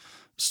of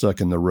stuck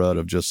in the rut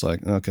of just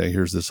like, okay,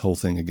 here's this whole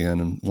thing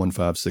again, and 1,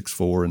 5, 6,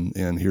 4,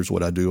 and here's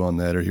what I do on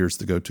that, or here's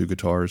the go-to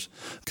guitars.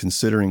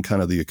 Considering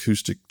kind of the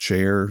acoustic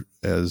chair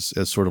as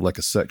sort of like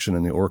a section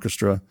in the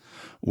orchestra,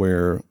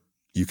 where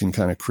you can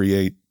kind of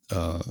create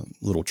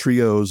little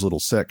trios, little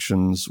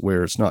sections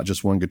where it's not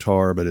just one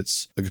guitar, but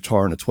it's a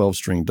guitar and a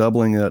 12-string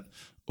doubling it,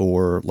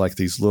 or like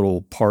these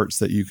little parts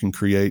that you can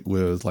create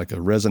with like a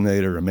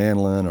resonator, a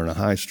mandolin, or a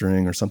high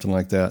string or something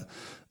like that.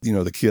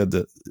 The kid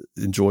that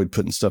enjoyed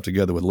putting stuff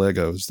together with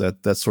Legos,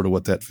 that's sort of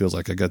what that feels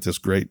like. I got this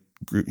great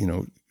group,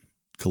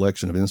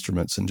 collection of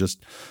instruments, and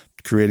just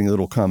creating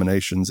little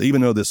combinations, even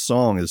though this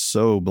song is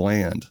so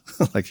bland,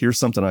 like here's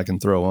something I can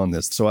throw on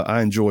this. So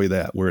I enjoy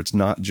that, where it's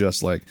not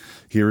just like,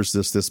 here's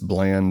this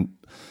bland,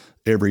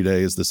 every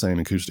day is the same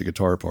acoustic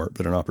guitar part,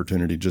 but an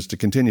opportunity just to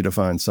continue to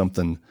find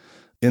something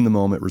in the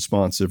moment,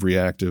 responsive,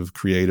 reactive,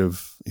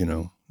 creative,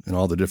 and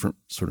all the different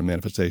sort of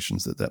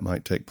manifestations that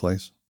might take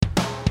place.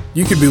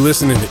 You could be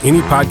listening to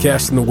any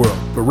podcast in the world,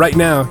 but right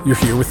now you're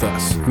here with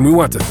us, and we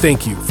want to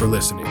thank you for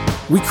listening.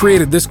 We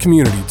created this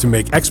community to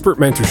make expert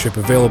mentorship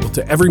available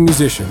to every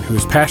musician who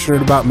is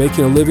passionate about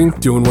making a living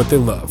doing what they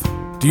love.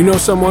 Do you know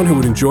someone who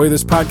would enjoy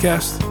this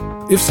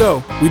podcast? If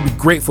so, we'd be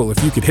grateful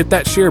if you could hit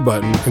that share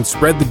button and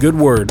spread the good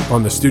word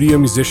on the Studio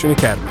Musician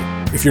Academy.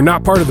 If you're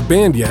not part of the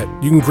band yet,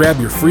 you can grab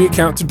your free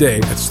account today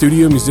at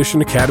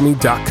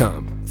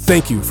studiomusicianacademy.com.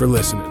 Thank you for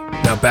listening.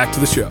 Now back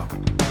to the show.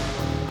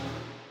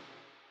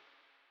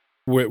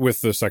 With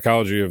the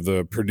psychology of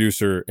the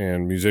producer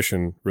and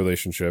musician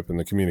relationship and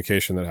the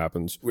communication that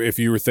happens, if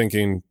you were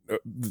thinking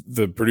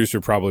the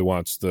producer probably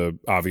wants the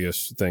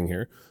obvious thing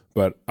here,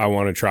 but I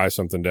want to try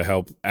something to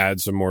help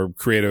add some more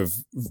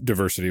creative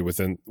diversity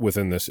within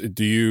this,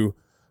 do you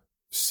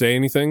say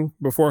anything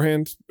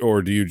beforehand,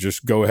 or do you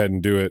just go ahead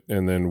and do it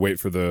and then wait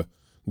for the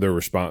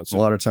response? A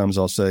lot of times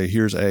I'll say,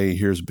 here's A,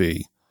 here's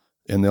B,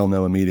 and they'll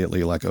know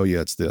immediately, like, oh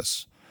yeah, it's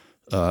this.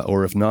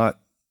 Or if not,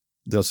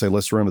 they'll say,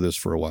 let's remember this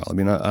for a while. I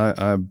mean,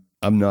 I'm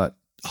not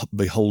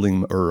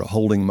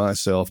holding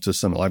myself to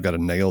something. I've got to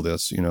nail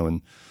this,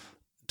 in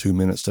 2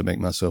 minutes to make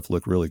myself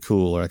look really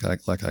cool.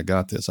 Like I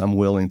got this. I'm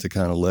willing to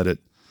kind of let it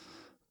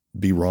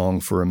be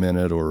wrong for a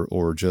minute,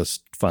 or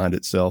just find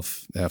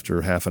itself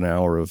after half an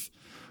hour of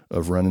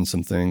running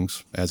some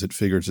things as it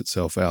figures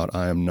itself out.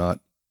 I am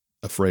not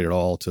afraid at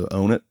all to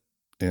own it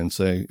and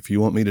say, if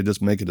you want me to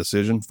just make a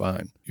decision,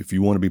 fine. If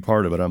you want to be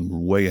part of it,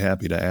 I'm way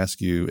happy to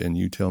ask you, and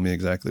you tell me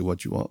exactly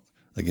what you want.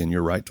 again,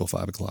 you're right till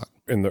 5 o'clock.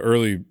 In the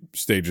early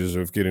stages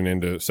of getting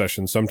into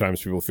sessions,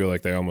 sometimes people feel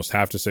like they almost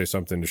have to say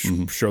something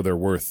to show their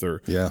worth, or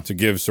to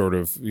give sort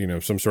of,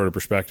 some sort of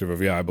perspective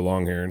of, I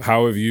belong here. And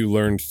how have you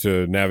learned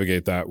to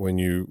navigate that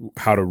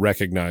how to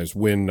recognize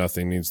when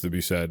nothing needs to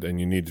be said and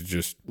you need to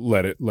just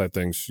let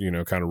things,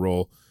 kind of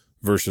roll,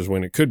 versus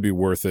when it could be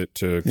worth it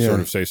to sort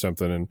of say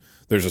something? And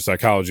there's a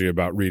psychology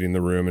about reading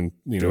the room and,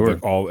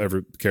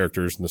 every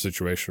characters and the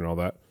situation and all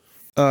that.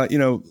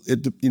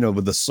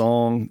 With the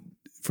song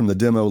from the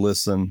demo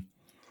listen,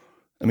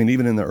 I mean,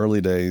 even in the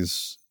early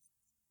days,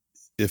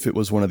 if it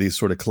was one of these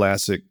sort of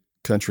classic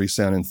country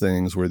sounding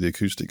things where the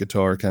acoustic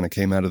guitar kind of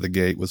came out of the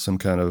gate with some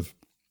kind of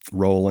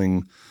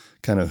rolling,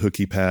 kind of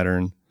hooky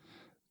pattern,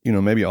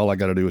 maybe all I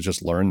got to do is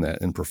just learn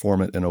that and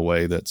perform it in a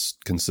way that's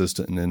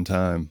consistent and in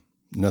time.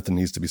 Nothing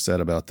needs to be said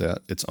about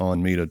that. It's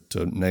on me to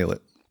nail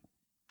it.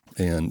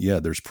 And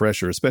there's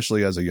pressure,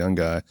 especially as a young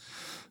guy,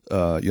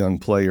 young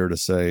player, to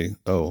say,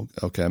 oh,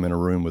 okay, I'm in a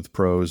room with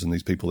pros and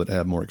these people that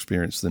have more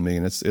experience than me.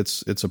 And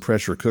it's a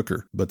pressure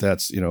cooker. But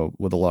that's,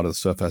 with a lot of the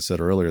stuff I said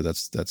earlier,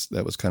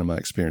 that was kind of my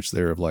experience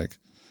there of like,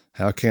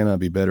 how can I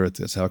be better at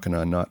this? How can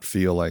I not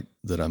feel like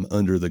that I'm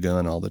under the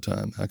gun all the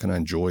time? How can I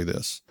enjoy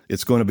this?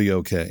 It's going to be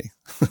okay.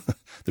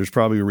 There's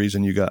probably a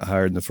reason you got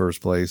hired in the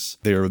first place.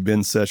 There have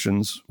been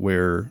sessions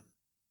where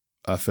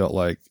I felt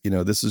like,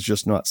 this is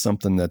just not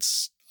something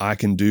I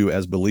can do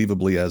as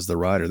believably as the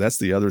writer. That's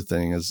the other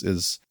thing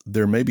is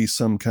there may be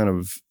some kind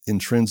of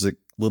intrinsic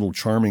little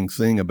charming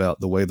thing about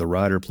the way the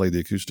writer played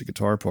the acoustic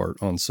guitar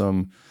part on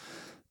some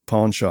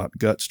pawn shop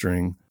gut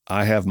string.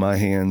 I have my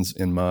hands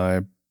in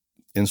my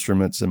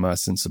instruments and my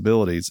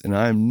sensibilities, and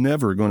I'm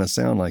never going to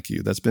sound like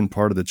you. That's been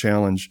part of the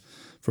challenge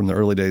from the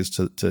early days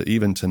to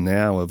even to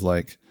now, of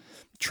like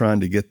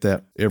trying to get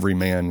that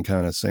everyman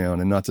kind of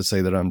sound. And not to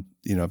say that I'm,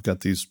 I've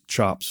got these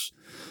chops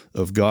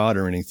of God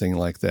or anything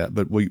like that,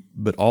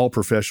 but all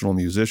professional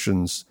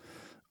musicians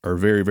are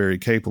very, very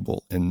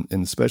capable, and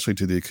especially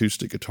to the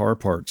acoustic guitar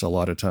parts a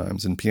lot of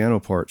times, and piano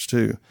parts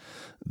too,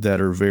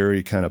 that are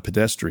very kind of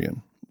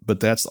pedestrian. But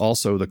that's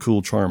also the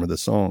cool charm of the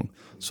song.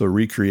 So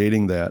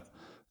recreating that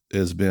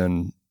has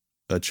been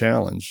a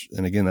challenge.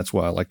 And again, that's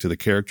why I like to the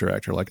character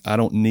actor. Like, I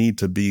don't need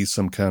to be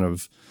some kind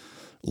of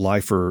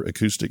lifer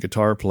acoustic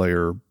guitar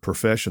player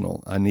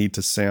professional. I need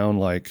to sound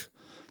like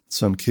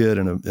some kid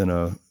at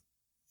the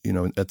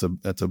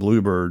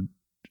Bluebird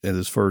at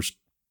his first,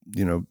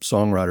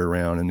 songwriter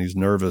round, and he's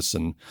nervous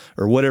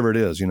or whatever it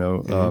is,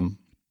 and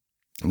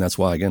that's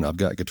why, again, I've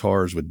got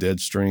guitars with dead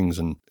strings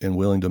and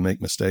willing to make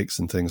mistakes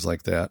and things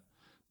like that,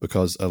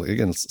 because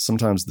again,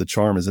 sometimes the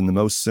charm is in the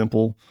most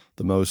simple,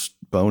 the most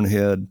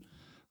bonehead,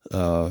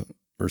 or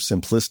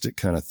simplistic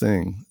kind of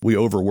thing. We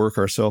overwork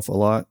ourselves a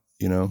lot,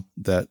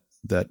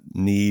 that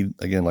need,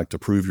 again, like to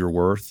prove your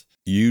worth,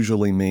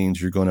 usually means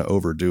you're going to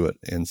overdo it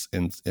and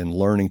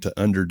learning to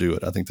underdo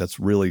it. I think that's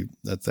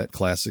that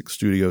classic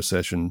studio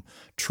session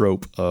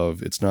trope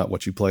of it's not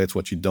what you play, it's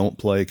what you don't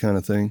play kind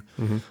of thing.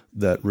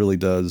 That really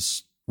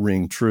does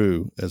ring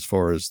true as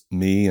far as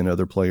me and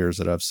other players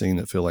that I've seen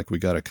that feel like we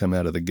got to come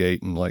out of the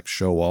gate and like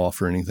show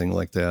off or anything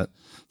like that.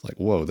 It's like,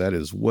 whoa, that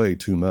is way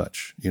too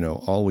much.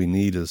 All we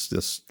need is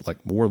this,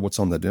 like, more what's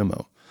on the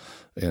demo.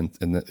 And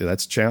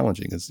that's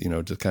challenging, is,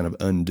 to kind of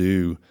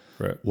undo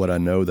what I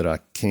know that I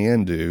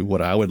can do,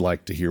 what I would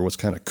like to hear, what's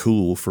kind of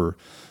cool for,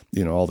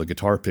 all the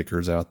guitar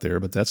pickers out there.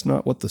 But that's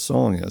not what the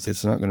song is.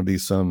 It's not going to be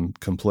some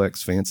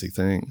complex, fancy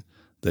thing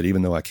that,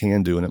 even though I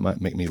can do and it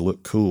might make me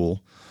look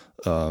cool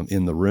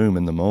in the room,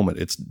 in the moment,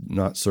 it's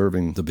not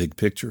serving the big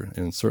picture.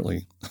 And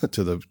certainly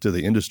to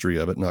the industry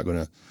of it,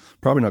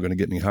 probably not going to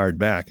get me hired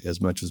back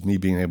as much as me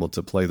being able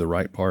to play the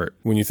right part.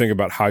 When you think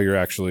about how you're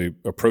actually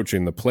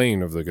approaching the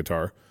playing of the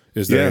guitar,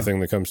 is there anything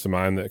that comes to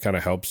mind that kind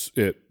of helps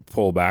it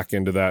pull back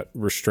into that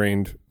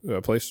restrained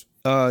place?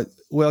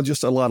 Well,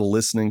 just a lot of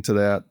listening to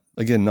that.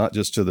 Again, not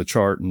just to the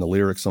chart and the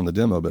lyrics on the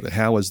demo, but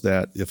how is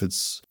that,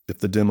 if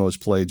the demo is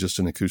played just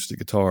an acoustic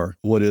guitar,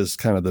 what is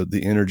kind of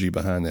the energy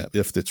behind that?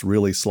 If it's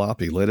really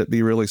sloppy, let it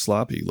be really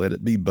sloppy. Let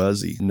it be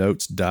buzzy.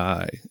 Notes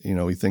die.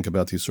 We think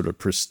about these sort of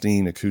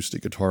pristine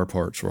acoustic guitar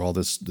parts where all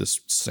this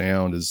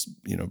sound is,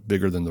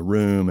 bigger than the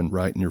room and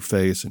right in your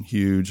face and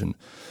huge and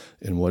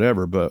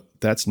whatever. But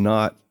that's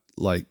not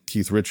like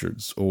Keith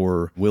Richards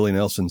or Willie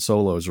Nelson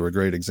solos are a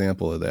great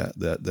example of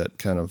that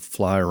kind of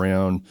fly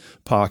around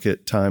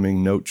pocket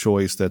timing, note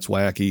choice that's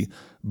wacky,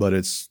 but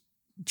it's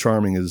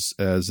charming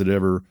as it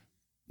ever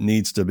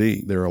needs to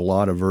be. There are a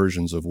lot of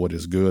versions of what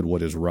is good,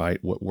 what is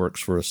right, what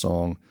works for a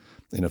song.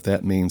 And if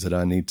that means that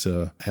I need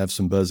to have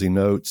some buzzy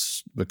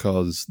notes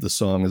because the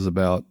song is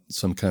about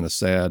some kind of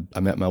sad,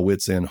 I'm at my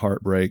wit's end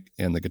heartbreak,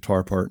 and the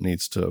guitar part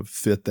needs to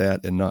fit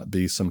that and not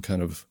be some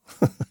kind of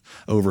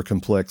over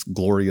complex,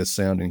 glorious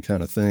sounding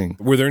kind of thing.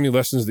 Were there any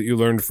lessons that you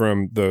learned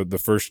from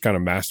the first kind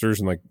of masters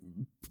and like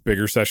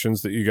bigger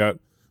sessions that you got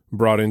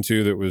brought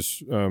into that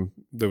was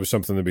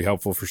something that'd be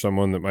helpful for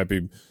someone that might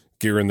be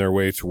gearing their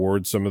way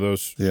towards some of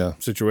those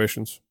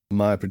situations?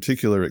 My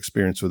particular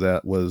experience with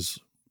that was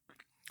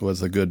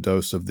a good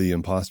dose of the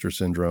imposter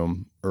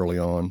syndrome early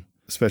on.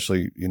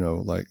 especially,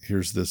 like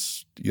here's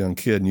this young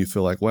kid and you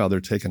feel like, wow, they're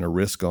taking a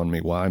risk on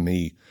me. Why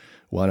me?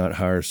 Why not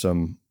hire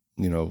some,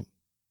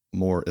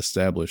 more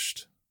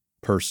established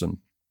person?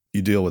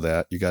 You deal with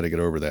that. You got to get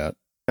over that.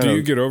 Do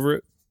you get over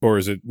it, or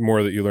is it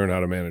more that you learn how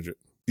to manage it?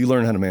 You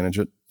learn how to manage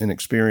it, and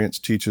experience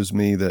teaches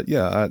me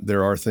that,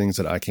 there are things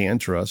that I can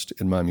trust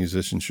in my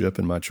musicianship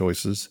and my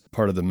choices.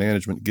 Part of the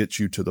management gets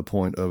you to the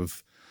point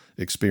of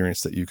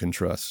experience that you can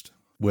trust,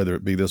 whether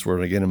it be this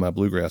world, again, in my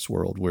bluegrass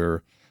world,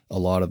 where a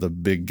lot of the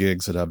big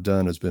gigs that I've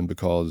done has been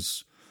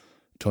because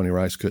Tony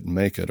Rice couldn't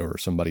make it or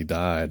somebody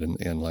died,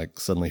 and like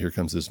suddenly here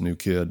comes this new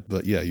kid.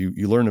 But yeah,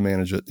 you learn to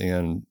manage it,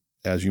 and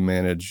as you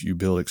manage, you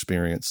build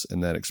experience,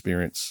 and that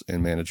experience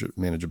and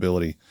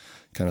manageability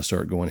kind of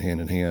start going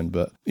hand in hand.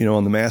 But,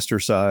 on the master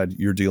side,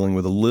 you're dealing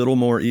with a little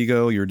more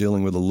ego. You're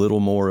dealing with a little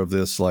more of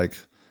this, like,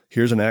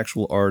 here's an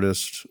actual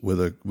artist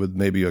with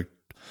maybe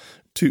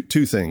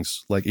two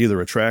things, like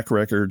either a track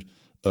record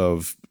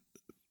of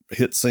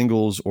hit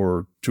singles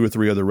or 2 or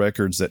 3 other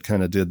records that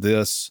kind of did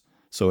this.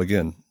 So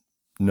again,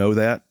 know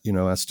that,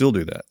 I still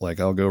do that. Like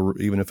I'll go,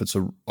 even if it's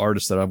an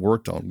artist that I've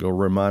worked on, go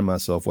remind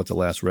myself what the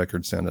last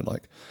record sounded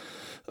like.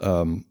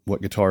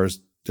 What guitars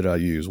did I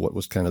use? What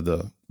was kind of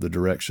the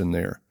direction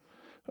there?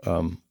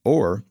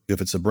 Or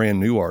if it's a brand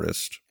new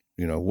artist,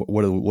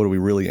 what are we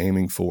really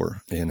aiming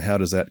for? And how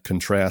does that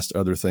contrast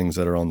other things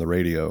that are on the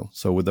radio?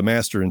 So with the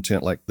master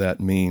intent, like that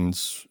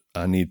means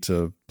I need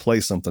to play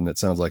something that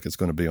sounds like it's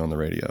going to be on the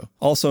radio.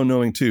 Also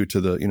knowing too, to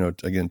the,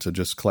 again, to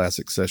just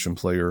classic session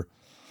player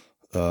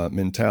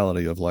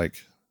mentality of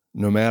like,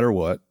 no matter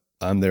what,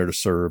 I'm there to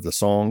serve the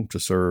song, to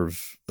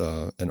serve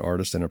an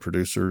artist and a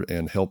producer,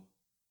 and help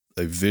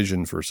a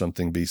vision for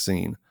something be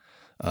seen.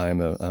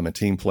 I'm a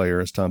team player,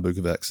 as Tom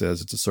Bukovac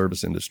says. It's a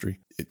service industry.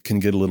 It can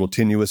get a little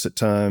tenuous at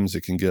times.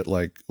 It can get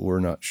like, we're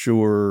not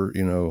sure,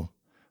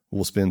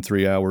 we'll spend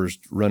 3 hours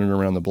running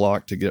around the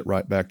block to get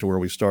right back to where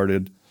we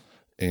started.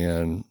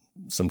 And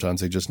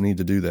sometimes they just need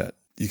to do that.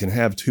 You can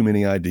have too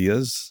many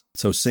ideas.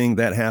 So seeing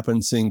that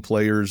happen, seeing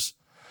players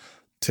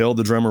tell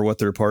the drummer what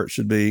their part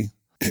should be,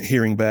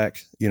 hearing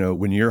back,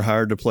 when you're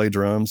hired to play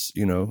drums,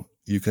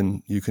 you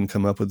can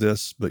come up with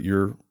this, but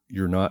you're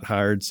not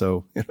hired.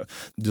 So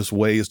just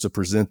ways to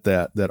present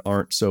that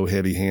aren't so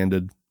heavy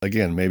handed.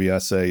 Again, maybe I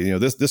say,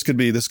 this could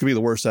be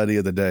the worst idea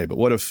of the day, but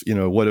what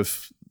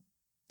if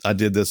I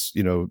did this,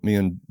 me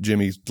and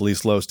Jimmy Lee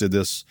Sloas did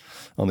this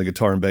on the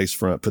guitar and bass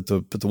front, put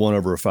the 1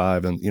 over a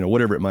 5 and,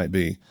 whatever it might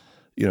be,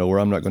 where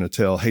I'm not going to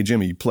tell, hey,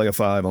 Jimmy, you play a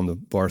 5 on the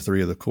bar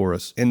 3 of the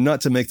chorus. And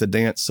not to make the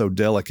dance so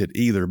delicate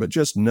either, but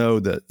just know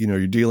that,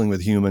 you're dealing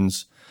with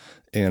humans,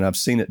 and I've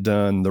seen it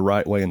done the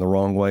right way and the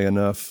wrong way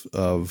enough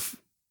of,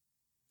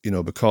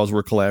 because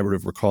we're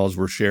collaborative, because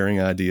we're sharing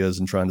ideas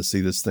and trying to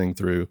see this thing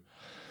through,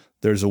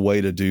 there's a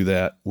way to do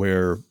that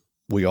where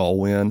we all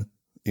win,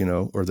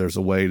 or there's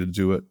a way to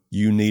do it.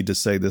 You need to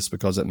say this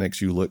because it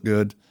makes you look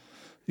good.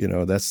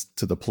 That's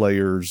to the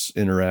players'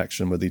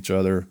 interaction with each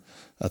other.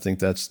 I think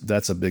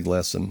that's a big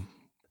lesson.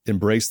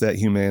 Embrace that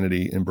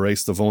humanity,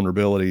 embrace the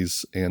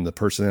vulnerabilities and the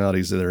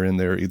personalities that are in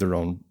there, either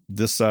on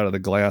this side of the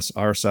glass,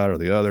 our side, or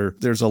the other.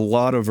 There's a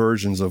lot of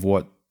versions of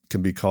what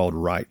can be called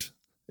right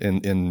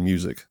in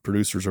music.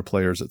 Producers or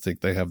players that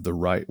think they have the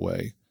right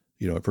way.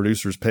 A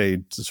producer's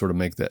paid to sort of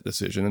make that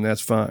decision, and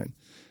that's fine.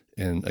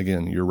 And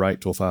again, you're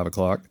right till 5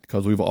 o'clock,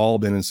 because we've all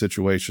been in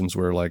situations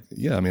where like,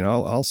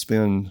 I'll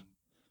spend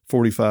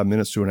 45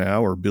 minutes to an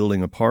hour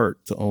building a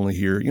part to only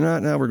hear,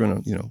 now we're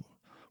going to,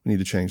 we need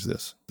to change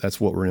this.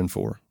 That's what we're in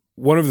for.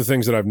 One of the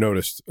things that I've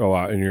noticed a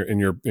lot in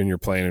your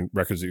playing and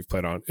records that you've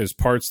played on is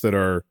parts that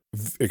are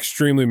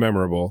extremely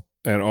memorable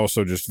and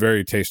also just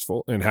very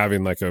tasteful, and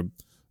having like a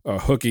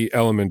hooky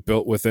element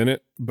built within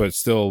it, but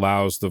still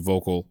allows the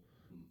vocal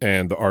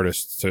and the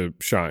artist to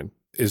shine.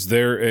 Is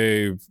there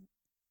a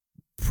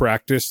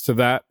practice to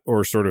that,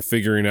 or sort of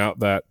figuring out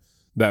that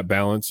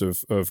balance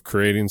of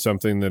creating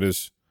something that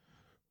is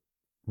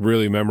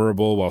really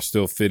memorable while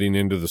still fitting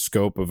into the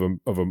scope of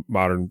a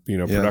modern,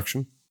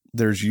 production?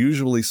 There's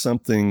usually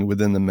something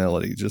within the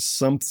melody, just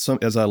some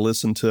as I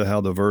listen to how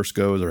the verse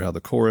goes or how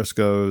the chorus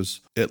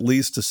goes, at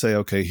least to say,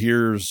 okay,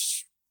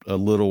 here's a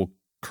little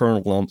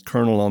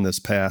kernel on this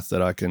path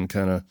that I can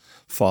kind of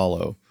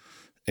follow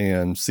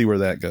and see where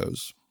that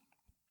goes.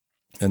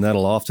 And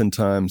that'll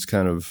oftentimes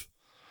kind of,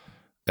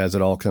 as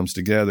it all comes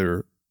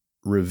together,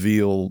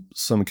 reveal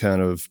some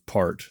kind of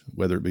part,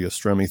 whether it be a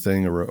strummy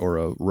thing or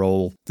a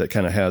roll that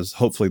kind of has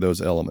hopefully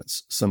those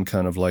elements, some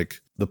kind of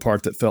like the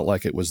part that felt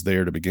like it was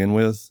there to begin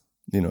with.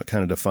 It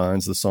kind of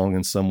defines the song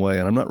in some way.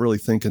 And I'm not really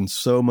thinking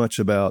so much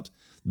about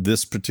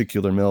this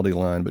particular melody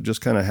line, but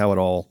just kind of how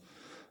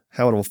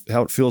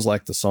it feels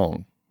like the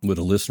song. Would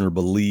a listener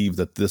believe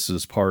that this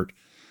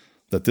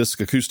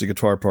acoustic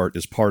guitar part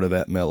is part of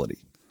that melody?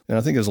 And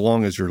I think as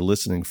long as you're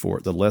listening for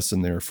it, the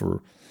lesson there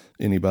for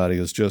anybody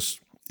is just,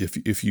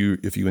 if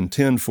you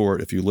intend for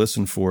it, if you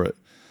listen for it,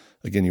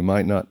 again, you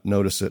might not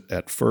notice it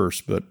at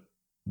first, but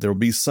there'll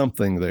be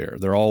something there.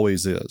 There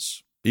always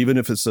is. Even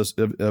if it's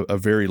a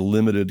very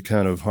limited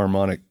kind of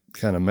harmonic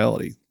kind of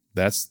melody,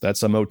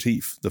 that's a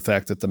motif. The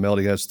fact that the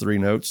melody has 3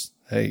 notes,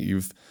 hey,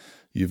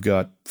 you've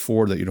got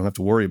 4 that you don't have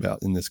to worry about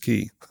in this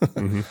key.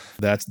 Mm-hmm.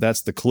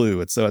 That's the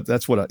clue.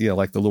 That's what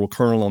like the little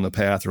kernel on the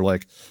path, or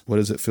like, what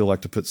does it feel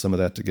like to put some of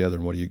that together,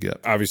 and what do you get?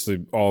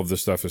 Obviously, all of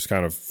this stuff is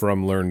kind of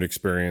from learned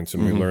experience,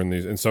 and we learn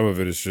these, and some of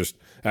it is just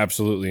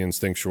absolutely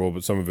instinctual,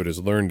 but some of it is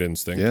learned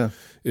instinct. Yeah.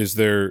 Is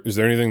there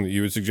anything that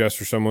you would suggest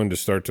for someone to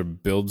start to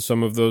build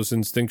some of those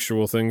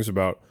instinctual things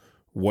about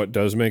what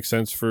does make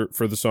sense for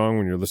the song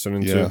when you're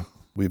listening to?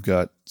 We've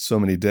got so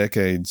many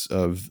decades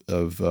of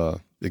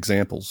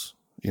examples.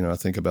 I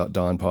think about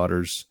Don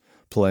Potter's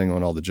playing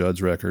on all the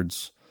Judds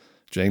records,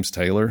 James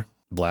Taylor,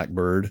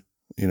 Blackbird,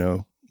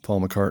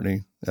 Paul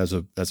McCartney as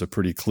a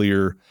pretty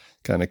clear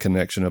kind of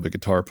connection of a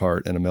guitar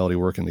part and a melody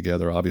working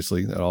together.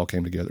 Obviously, that all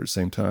came together at the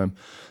same time.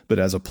 But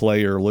as a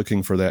player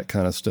looking for that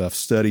kind of stuff,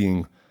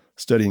 studying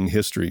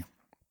history,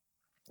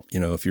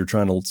 if you're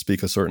trying to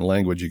speak a certain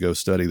language, you go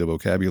study the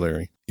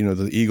vocabulary.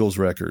 The Eagles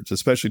records,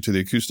 especially to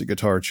the acoustic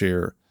guitar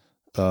chair,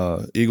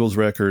 Eagles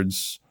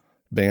records,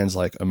 bands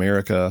like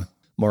America,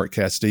 Mark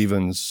Cat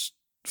Stevens'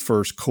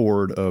 first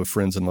chord of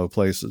Friends in Low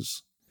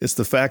Places. It's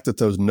the fact that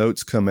those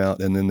notes come out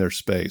and then there's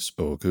space.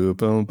 Boom,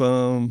 boom,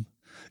 boom.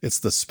 It's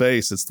the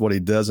space. It's what he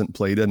doesn't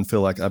play. He doesn't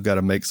feel like I've got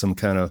to make some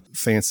kind of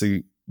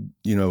fancy,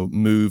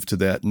 move to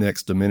that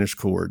next diminished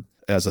chord.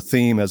 As a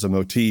theme, as a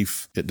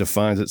motif, it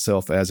defines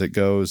itself as it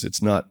goes.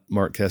 It's not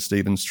Mark Cat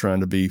Stevens trying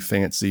to be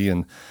fancy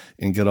and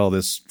get all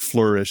this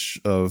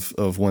flourish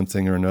of one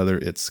thing or another.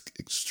 It's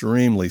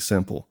extremely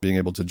simple. Being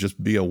able to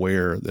just be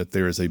aware that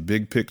there is a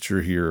big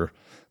picture here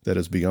that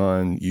is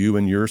beyond you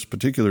and your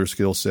particular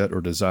skill set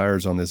or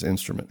desires on this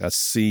instrument. I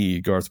see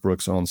Garth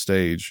Brooks on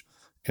stage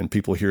and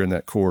people hearing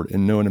that chord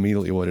and knowing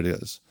immediately what it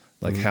is.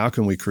 Like, how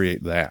can we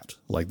create that?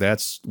 Like,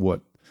 that's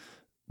what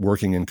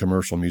working in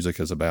commercial music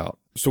is about.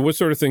 So what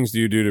sort of things do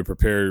you do to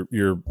prepare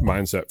your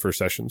mindset for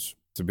sessions,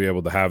 to be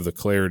able to have the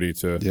clarity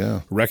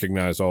to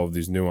recognize all of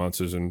these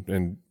nuances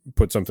and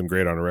put something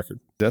great on a record?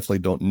 Definitely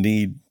don't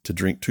need to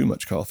drink too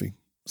much coffee.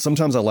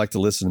 Sometimes I like to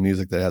listen to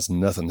music that has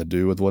nothing to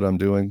do with what I'm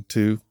doing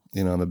too.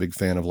 I'm a big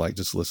fan of like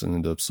just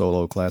listening to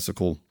solo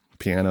classical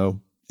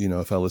piano.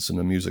 If I listen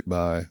to music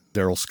by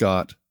Daryl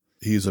Scott,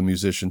 he's a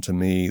musician to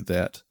me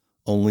that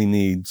only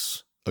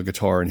needs a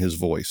guitar and his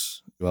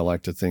voice. I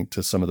like to think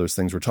to some of those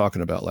things we're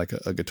talking about, like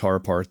a guitar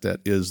part that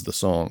is the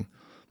song,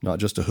 not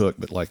just a hook,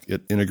 but like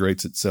it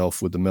integrates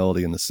itself with the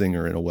melody and the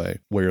singer in a way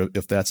where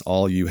if that's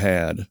all you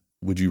had,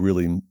 would you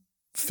really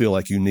feel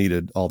like you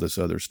needed all this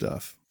other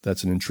stuff?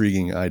 That's an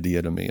intriguing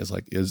idea to me. Is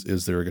like,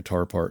 is there a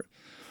guitar part,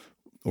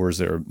 or is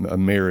there a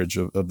marriage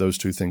of those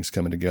two things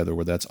coming together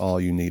where that's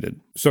all you needed?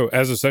 So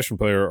as a session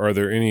player, are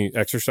there any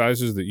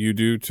exercises that you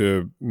do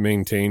to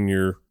maintain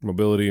your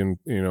mobility and,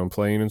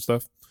 playing and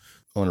stuff?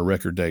 On a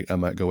record date, I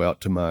might go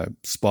out to my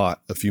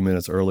spot a few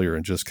minutes earlier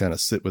and just kind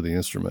of sit with the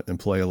instrument and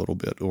play a little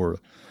bit. Or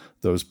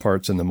those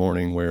parts in the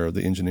morning where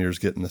the engineer's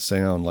getting the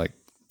sound, like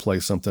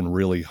play something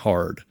really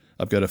hard.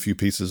 I've got a few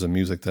pieces of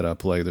music that I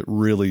play that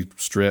really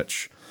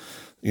stretch,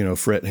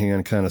 fret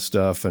hand kind of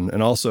stuff.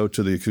 And also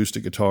to the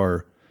acoustic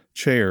guitar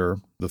chair,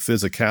 the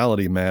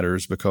physicality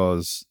matters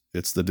because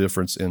it's the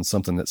difference in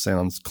something that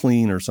sounds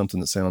clean or something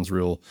that sounds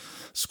real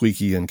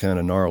squeaky and kind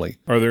of gnarly.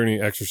 Are there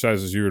any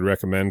exercises you would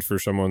recommend for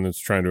someone that's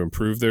trying to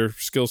improve their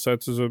skill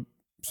sets as a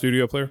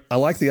studio player? I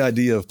like the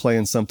idea of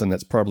playing something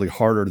that's probably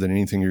harder than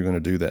anything you're going to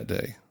do that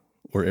day,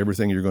 where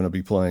everything you're going to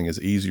be playing is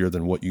easier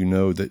than what you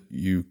know that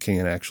you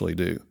can actually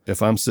do.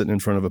 If I'm sitting in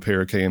front of a pair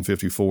of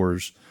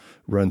KM54s,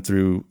 run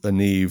through a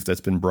Neve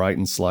that's been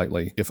brightened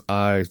slightly, if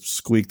I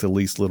squeak the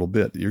least little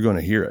bit, you're going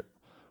to hear it.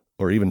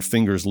 Or even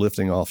fingers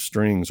lifting off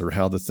strings, or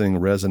how the thing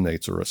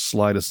resonates, or a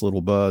slightest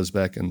little buzz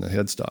back in the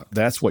headstock.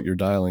 That's what you're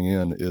dialing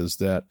in, is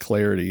that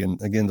clarity.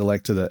 And again,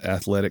 to the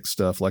athletic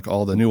stuff, like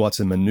all the nuance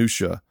and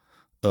minutia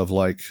of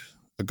like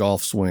a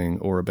golf swing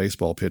or a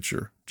baseball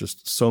pitcher.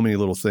 Just so many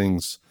little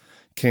things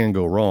can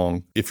go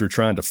wrong. If you're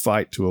trying to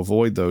fight to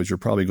avoid those, you're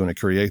probably going to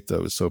create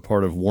those. So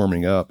part of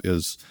warming up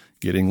is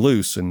getting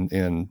loose and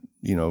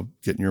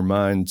getting your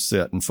mind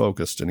set and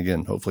focused. And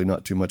again, hopefully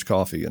not too much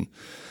coffee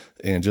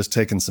and just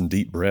taking some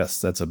deep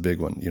breaths. That's a big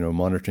one.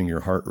 Monitoring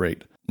your heart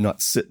rate,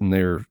 not sitting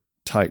there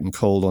tight and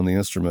cold on the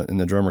instrument and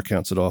the drummer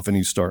counts it off and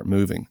you start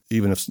moving.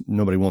 Even if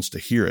nobody wants to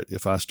hear it,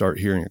 if I start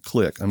hearing a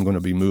click, I'm going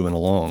to be moving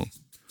along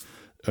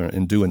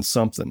and doing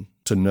something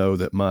to know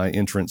that my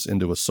entrance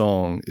into a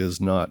song is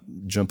not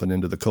jumping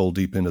into the cold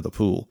deep end of the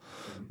pool,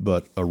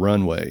 but a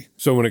runway.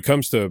 So when it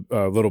comes to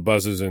little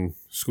buzzes and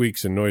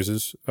squeaks and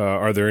noises,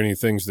 are there any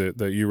things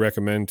that you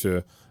recommend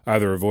to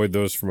either avoid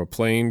those from a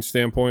playing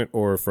standpoint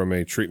or from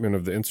a treatment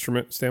of the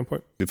instrument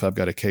standpoint? If I've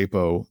got a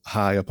capo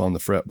high up on the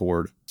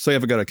fretboard, say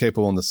I've got a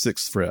capo on the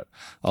 6th fret,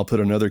 I'll put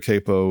another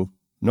capo,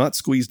 not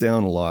squeezed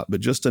down a lot, but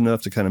just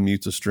enough to kind of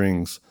mute the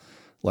strings,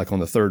 like on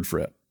the 3rd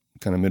fret,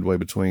 kind of midway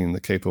between the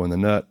capo and the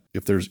nut.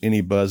 If there's any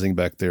buzzing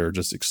back there,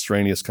 just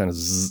extraneous kind of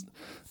zzz,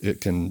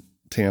 it can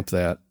tamp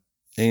that.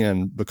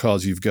 And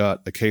because you've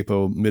got a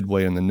capo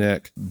midway in the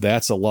neck,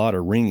 that's a lot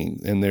of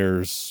ringing. And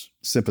there's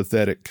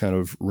sympathetic kind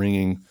of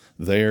ringing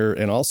there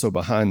and also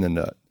behind the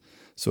nut.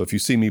 So if you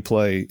see me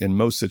play, in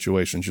most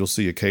situations, you'll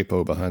see a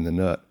capo behind the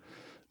nut,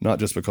 not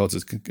just because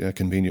it's a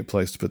convenient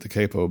place to put the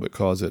capo, but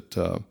because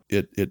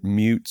it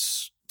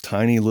mutes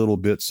tiny little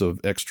bits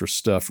of extra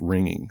stuff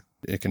ringing.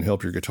 It can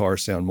help your guitar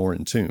sound more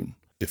in tune.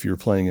 If you're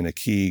playing in a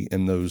key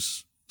and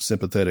those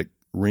sympathetic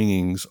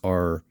ringings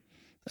are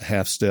a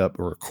half step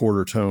or a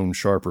quarter tone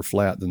sharper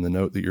flat than the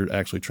note that you're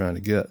actually trying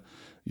to get,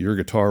 your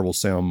guitar will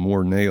sound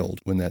more nailed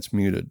when that's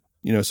muted.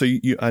 So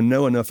I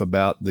know enough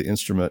about the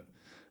instrument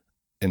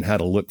and how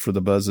to look for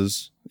the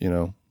buzzes,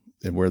 and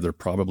where they're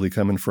probably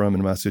coming from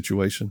in my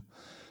situation,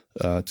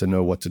 to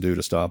know what to do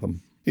to stop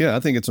them. Yeah, I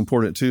think it's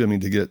important too,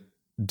 to get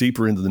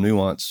deeper into the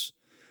nuance,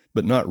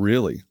 but not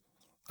really,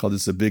 because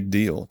it's a big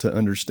deal to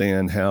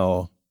understand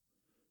how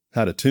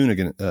to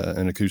tune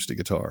an acoustic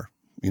guitar,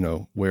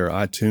 where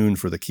I tune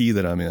for the key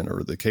that I'm in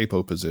or the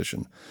capo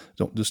position.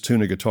 Don't just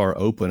tune a guitar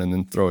open and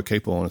then throw a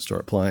capo on and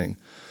start playing,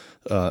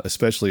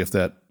 especially if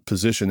that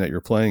position that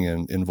you're playing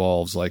in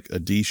involves like a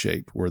D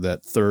shape where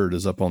that third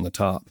is up on the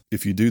top.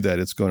 If you do that,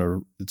 it's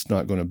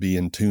not going to be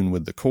in tune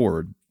with the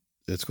chord.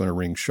 It's going to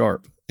ring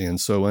sharp. And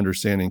so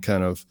understanding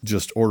kind of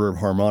just order of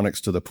harmonics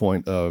to the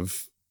point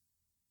of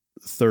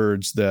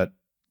thirds that,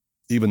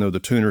 even though the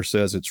tuner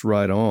says it's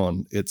right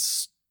on,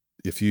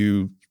 if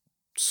you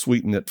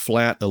sweeten it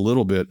flat a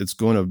little bit, it's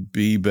going to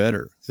be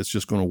better. It's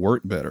just going to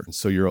work better.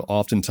 So you're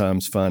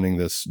oftentimes finding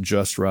this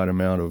just right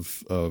amount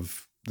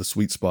of the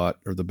sweet spot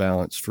or the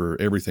balance for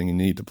everything you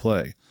need to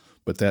play.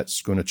 But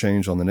that's going to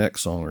change on the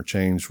next song or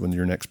change when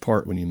your next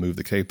part when you move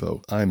the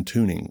capo. I'm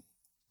tuning,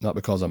 not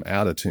because I'm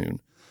out of tune,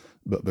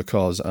 but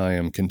because I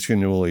am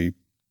continually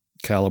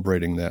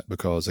calibrating that,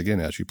 because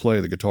again, as you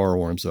play, the guitar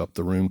warms up,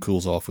 the room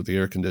cools off with the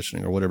air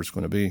conditioning or whatever it's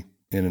going to be.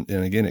 And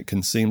again, it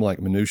can seem like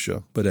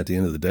minutia, but at the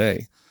end of the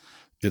day,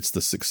 it's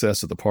the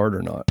success of the part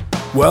or not.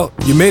 Well,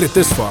 you made it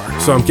this far,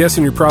 so I'm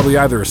guessing you're probably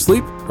either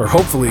asleep or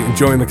hopefully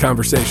enjoying the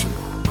conversation.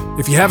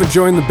 If you haven't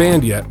joined the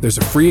band yet, there's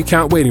a free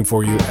account waiting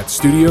for you at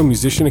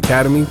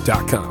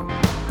studiomusicianacademy.com.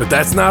 But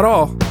that's not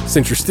all.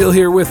 Since you're still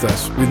here with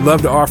us, we'd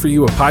love to offer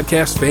you a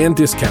podcast fan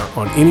discount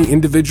on any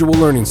individual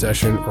learning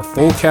session or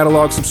full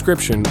catalog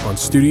subscription on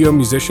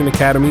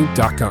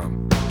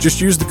studiomusicianacademy.com. Just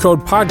use the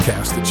code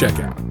PODCAST at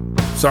checkout.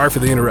 Sorry for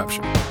the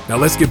interruption. Now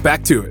let's get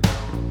back to it.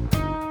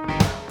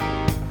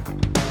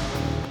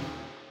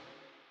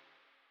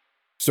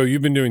 So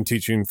you've been doing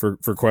teaching for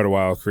quite a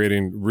while,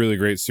 creating really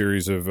great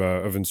series of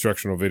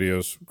instructional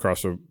videos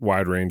across a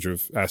wide range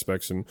of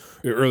aspects. And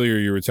earlier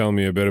you were telling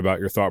me a bit about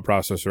your thought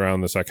process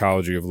around the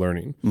psychology of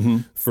learning. Mm-hmm.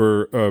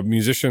 For a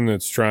musician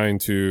that's trying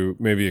to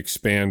maybe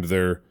expand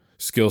their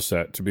skill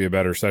set to be a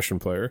better session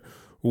player,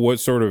 what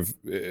sort of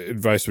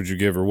advice would you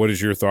give, or what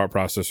is your thought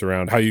process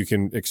around how you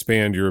can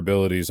expand your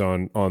abilities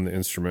on the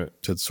instrument?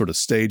 To sort of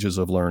stages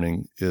of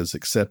learning is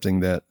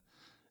accepting that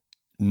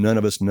none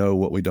of us know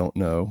what we don't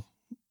know.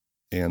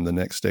 And the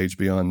next stage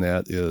beyond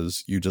that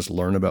is you just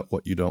learn about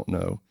what you don't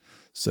know.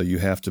 So you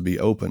have to be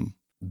open,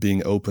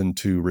 being open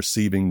to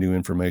receiving new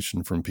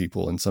information from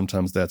people. And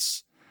sometimes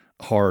that's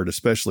hard,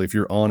 especially if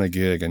you're on a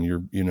gig and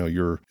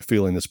you're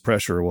feeling this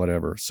pressure or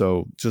whatever.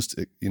 So just,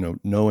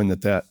 knowing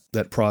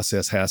that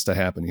process has to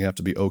happen. You have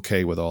to be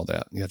okay with all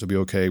that. You have to be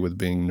okay with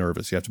being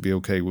nervous. You have to be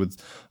okay with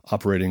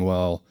operating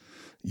while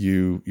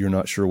you're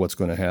not sure what's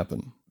going to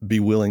happen. Be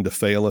willing to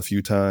fail a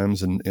few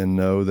times and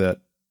know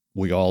that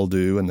we all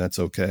do, and that's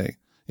okay.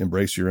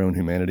 Embrace your own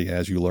humanity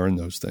as you learn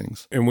those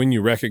things. And when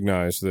you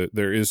recognize that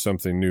there is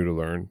something new to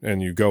learn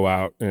and you go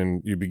out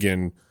and you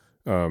begin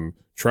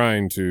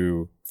trying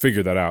to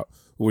figure that out,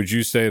 would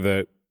you say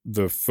that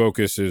the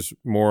focus is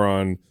more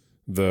on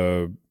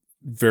the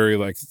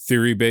very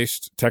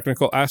theory-based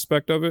technical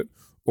aspect of it,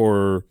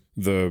 or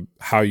the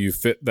how you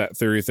fit that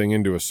theory thing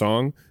into a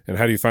song? And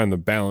how do you find the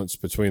balance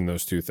between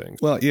those two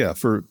things? Well, yeah,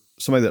 for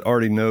somebody that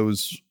already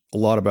knows a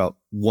lot about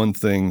one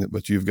thing,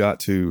 but you've got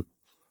to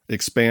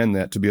expand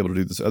that to be able to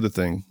do this other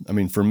thing. I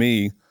mean, for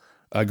me,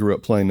 I grew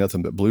up playing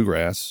nothing but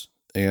bluegrass.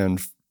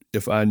 And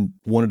if I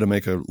wanted to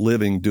make a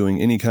living doing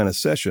any kind of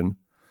session,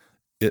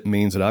 it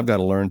means that I've got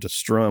to learn to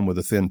strum with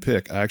a thin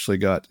pick. I actually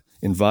got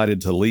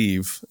invited to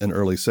leave an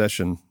early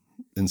session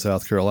in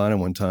South Carolina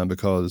one time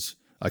because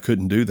I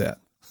couldn't do that.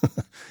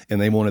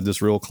 And they wanted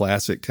this real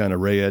classic kind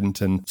of Ray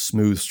Edenton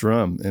smooth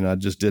strum. And I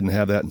just didn't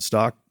have that in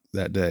stock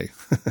that day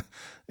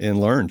and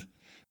learned.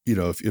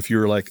 If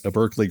you're like a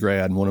Berkeley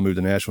grad and want to move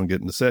to Nashville and get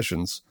into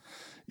sessions,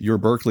 your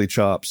Berkeley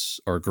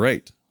chops are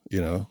great.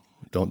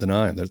 Don't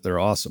deny them. They're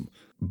awesome.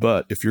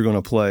 But if you're going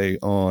to play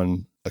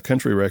on a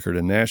country record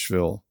in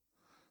Nashville,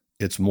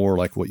 it's more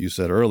like what you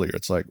said earlier.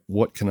 It's like,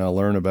 what can I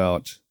learn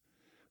about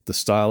the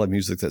style of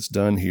music that's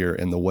done here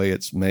and the way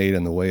it's made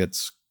and the way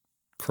it's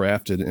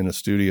crafted in a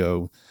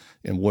studio,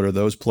 and what are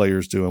those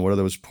players doing? What are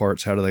those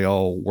parts? How do they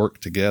all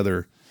work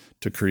together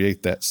to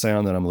create that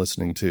sound that I'm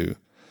listening to?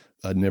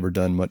 I'd never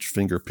done much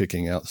finger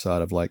picking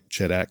outside of like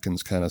Chet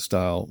Atkins kind of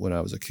style when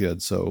I was a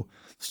kid. So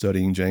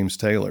studying James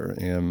Taylor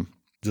and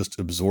just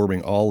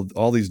absorbing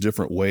all these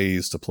different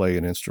ways to play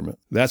an instrument.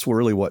 That's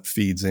really what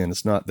feeds in.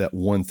 It's not that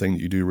one thing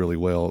that you do really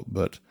well,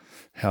 but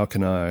how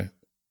can I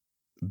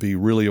be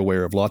really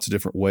aware of lots of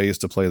different ways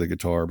to play the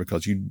guitar,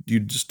 because you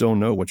just don't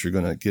know what you're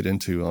going to get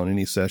into on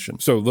any session.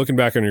 So looking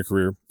back on your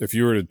career, if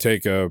you were to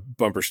take a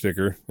bumper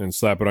sticker and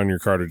slap it on your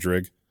cartridge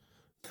rig,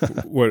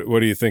 what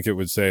do you think it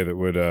would say that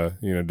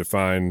would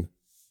define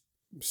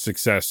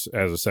success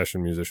as a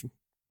session musician?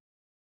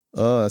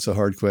 Oh, that's a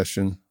hard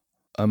question.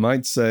 I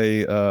might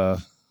say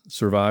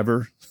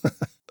survivor,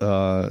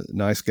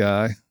 nice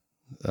guy,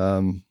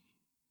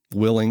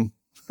 willing.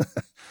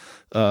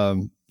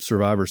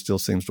 Survivor still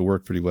seems to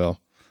work pretty well.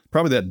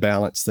 Probably that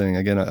balance thing.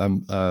 Again,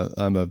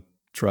 I'm a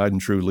tried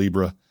and true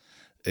Libra,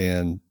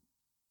 and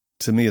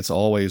to me, it's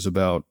always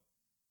about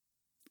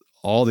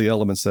all the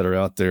elements that are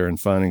out there and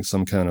finding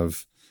some kind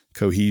of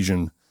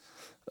cohesion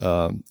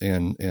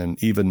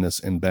and evenness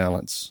and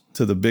balance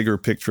to the bigger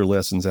picture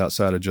lessons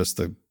outside of just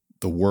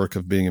the work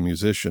of being a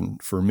musician.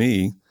 For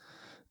me,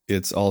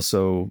 it's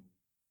also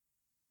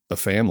a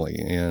family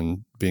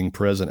and being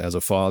present as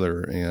a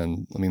father.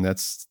 And I mean,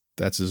 that's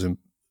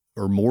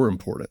or more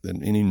important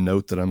than any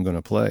note that I'm going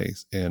to play.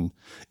 And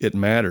it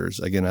matters.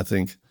 Again, I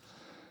think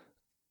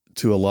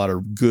to a lot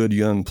of good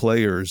young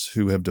players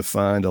who have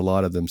defined a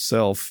lot of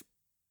themselves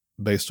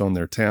based on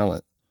their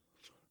talent.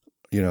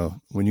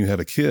 When you have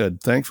a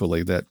kid,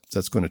 thankfully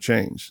that's going to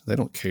change. They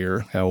don't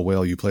care how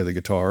well you play the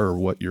guitar or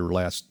what your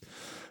last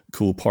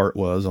cool part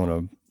was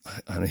on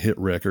a hit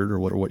record or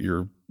what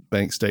your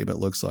bank statement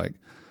looks like.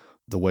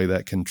 The way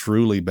that can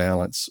truly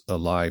balance a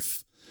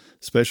life,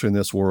 especially in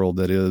this world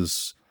that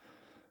is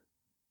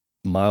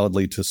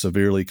mildly to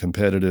severely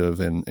competitive,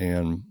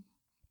 and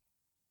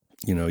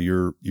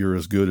you're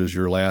as good as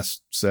your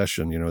last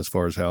session, as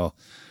far as how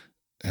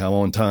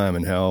on time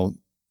and how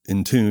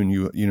in tune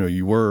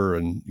you were,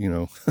 and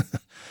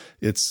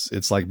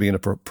it's like being a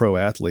pro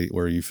athlete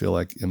where you feel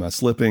like, am I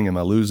slipping? Am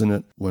I losing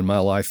it? When my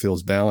life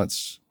feels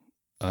balanced,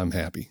 I'm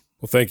happy.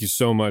 Well, thank you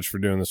so much for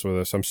doing this with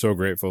us. I'm so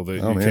grateful that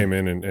you came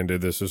in and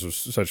did this. This was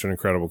such an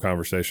incredible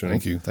conversation.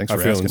 Thank you. Thanks for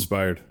asking. I feel asking.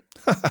 inspired.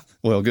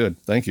 Well,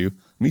 good. Thank you.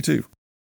 Me too.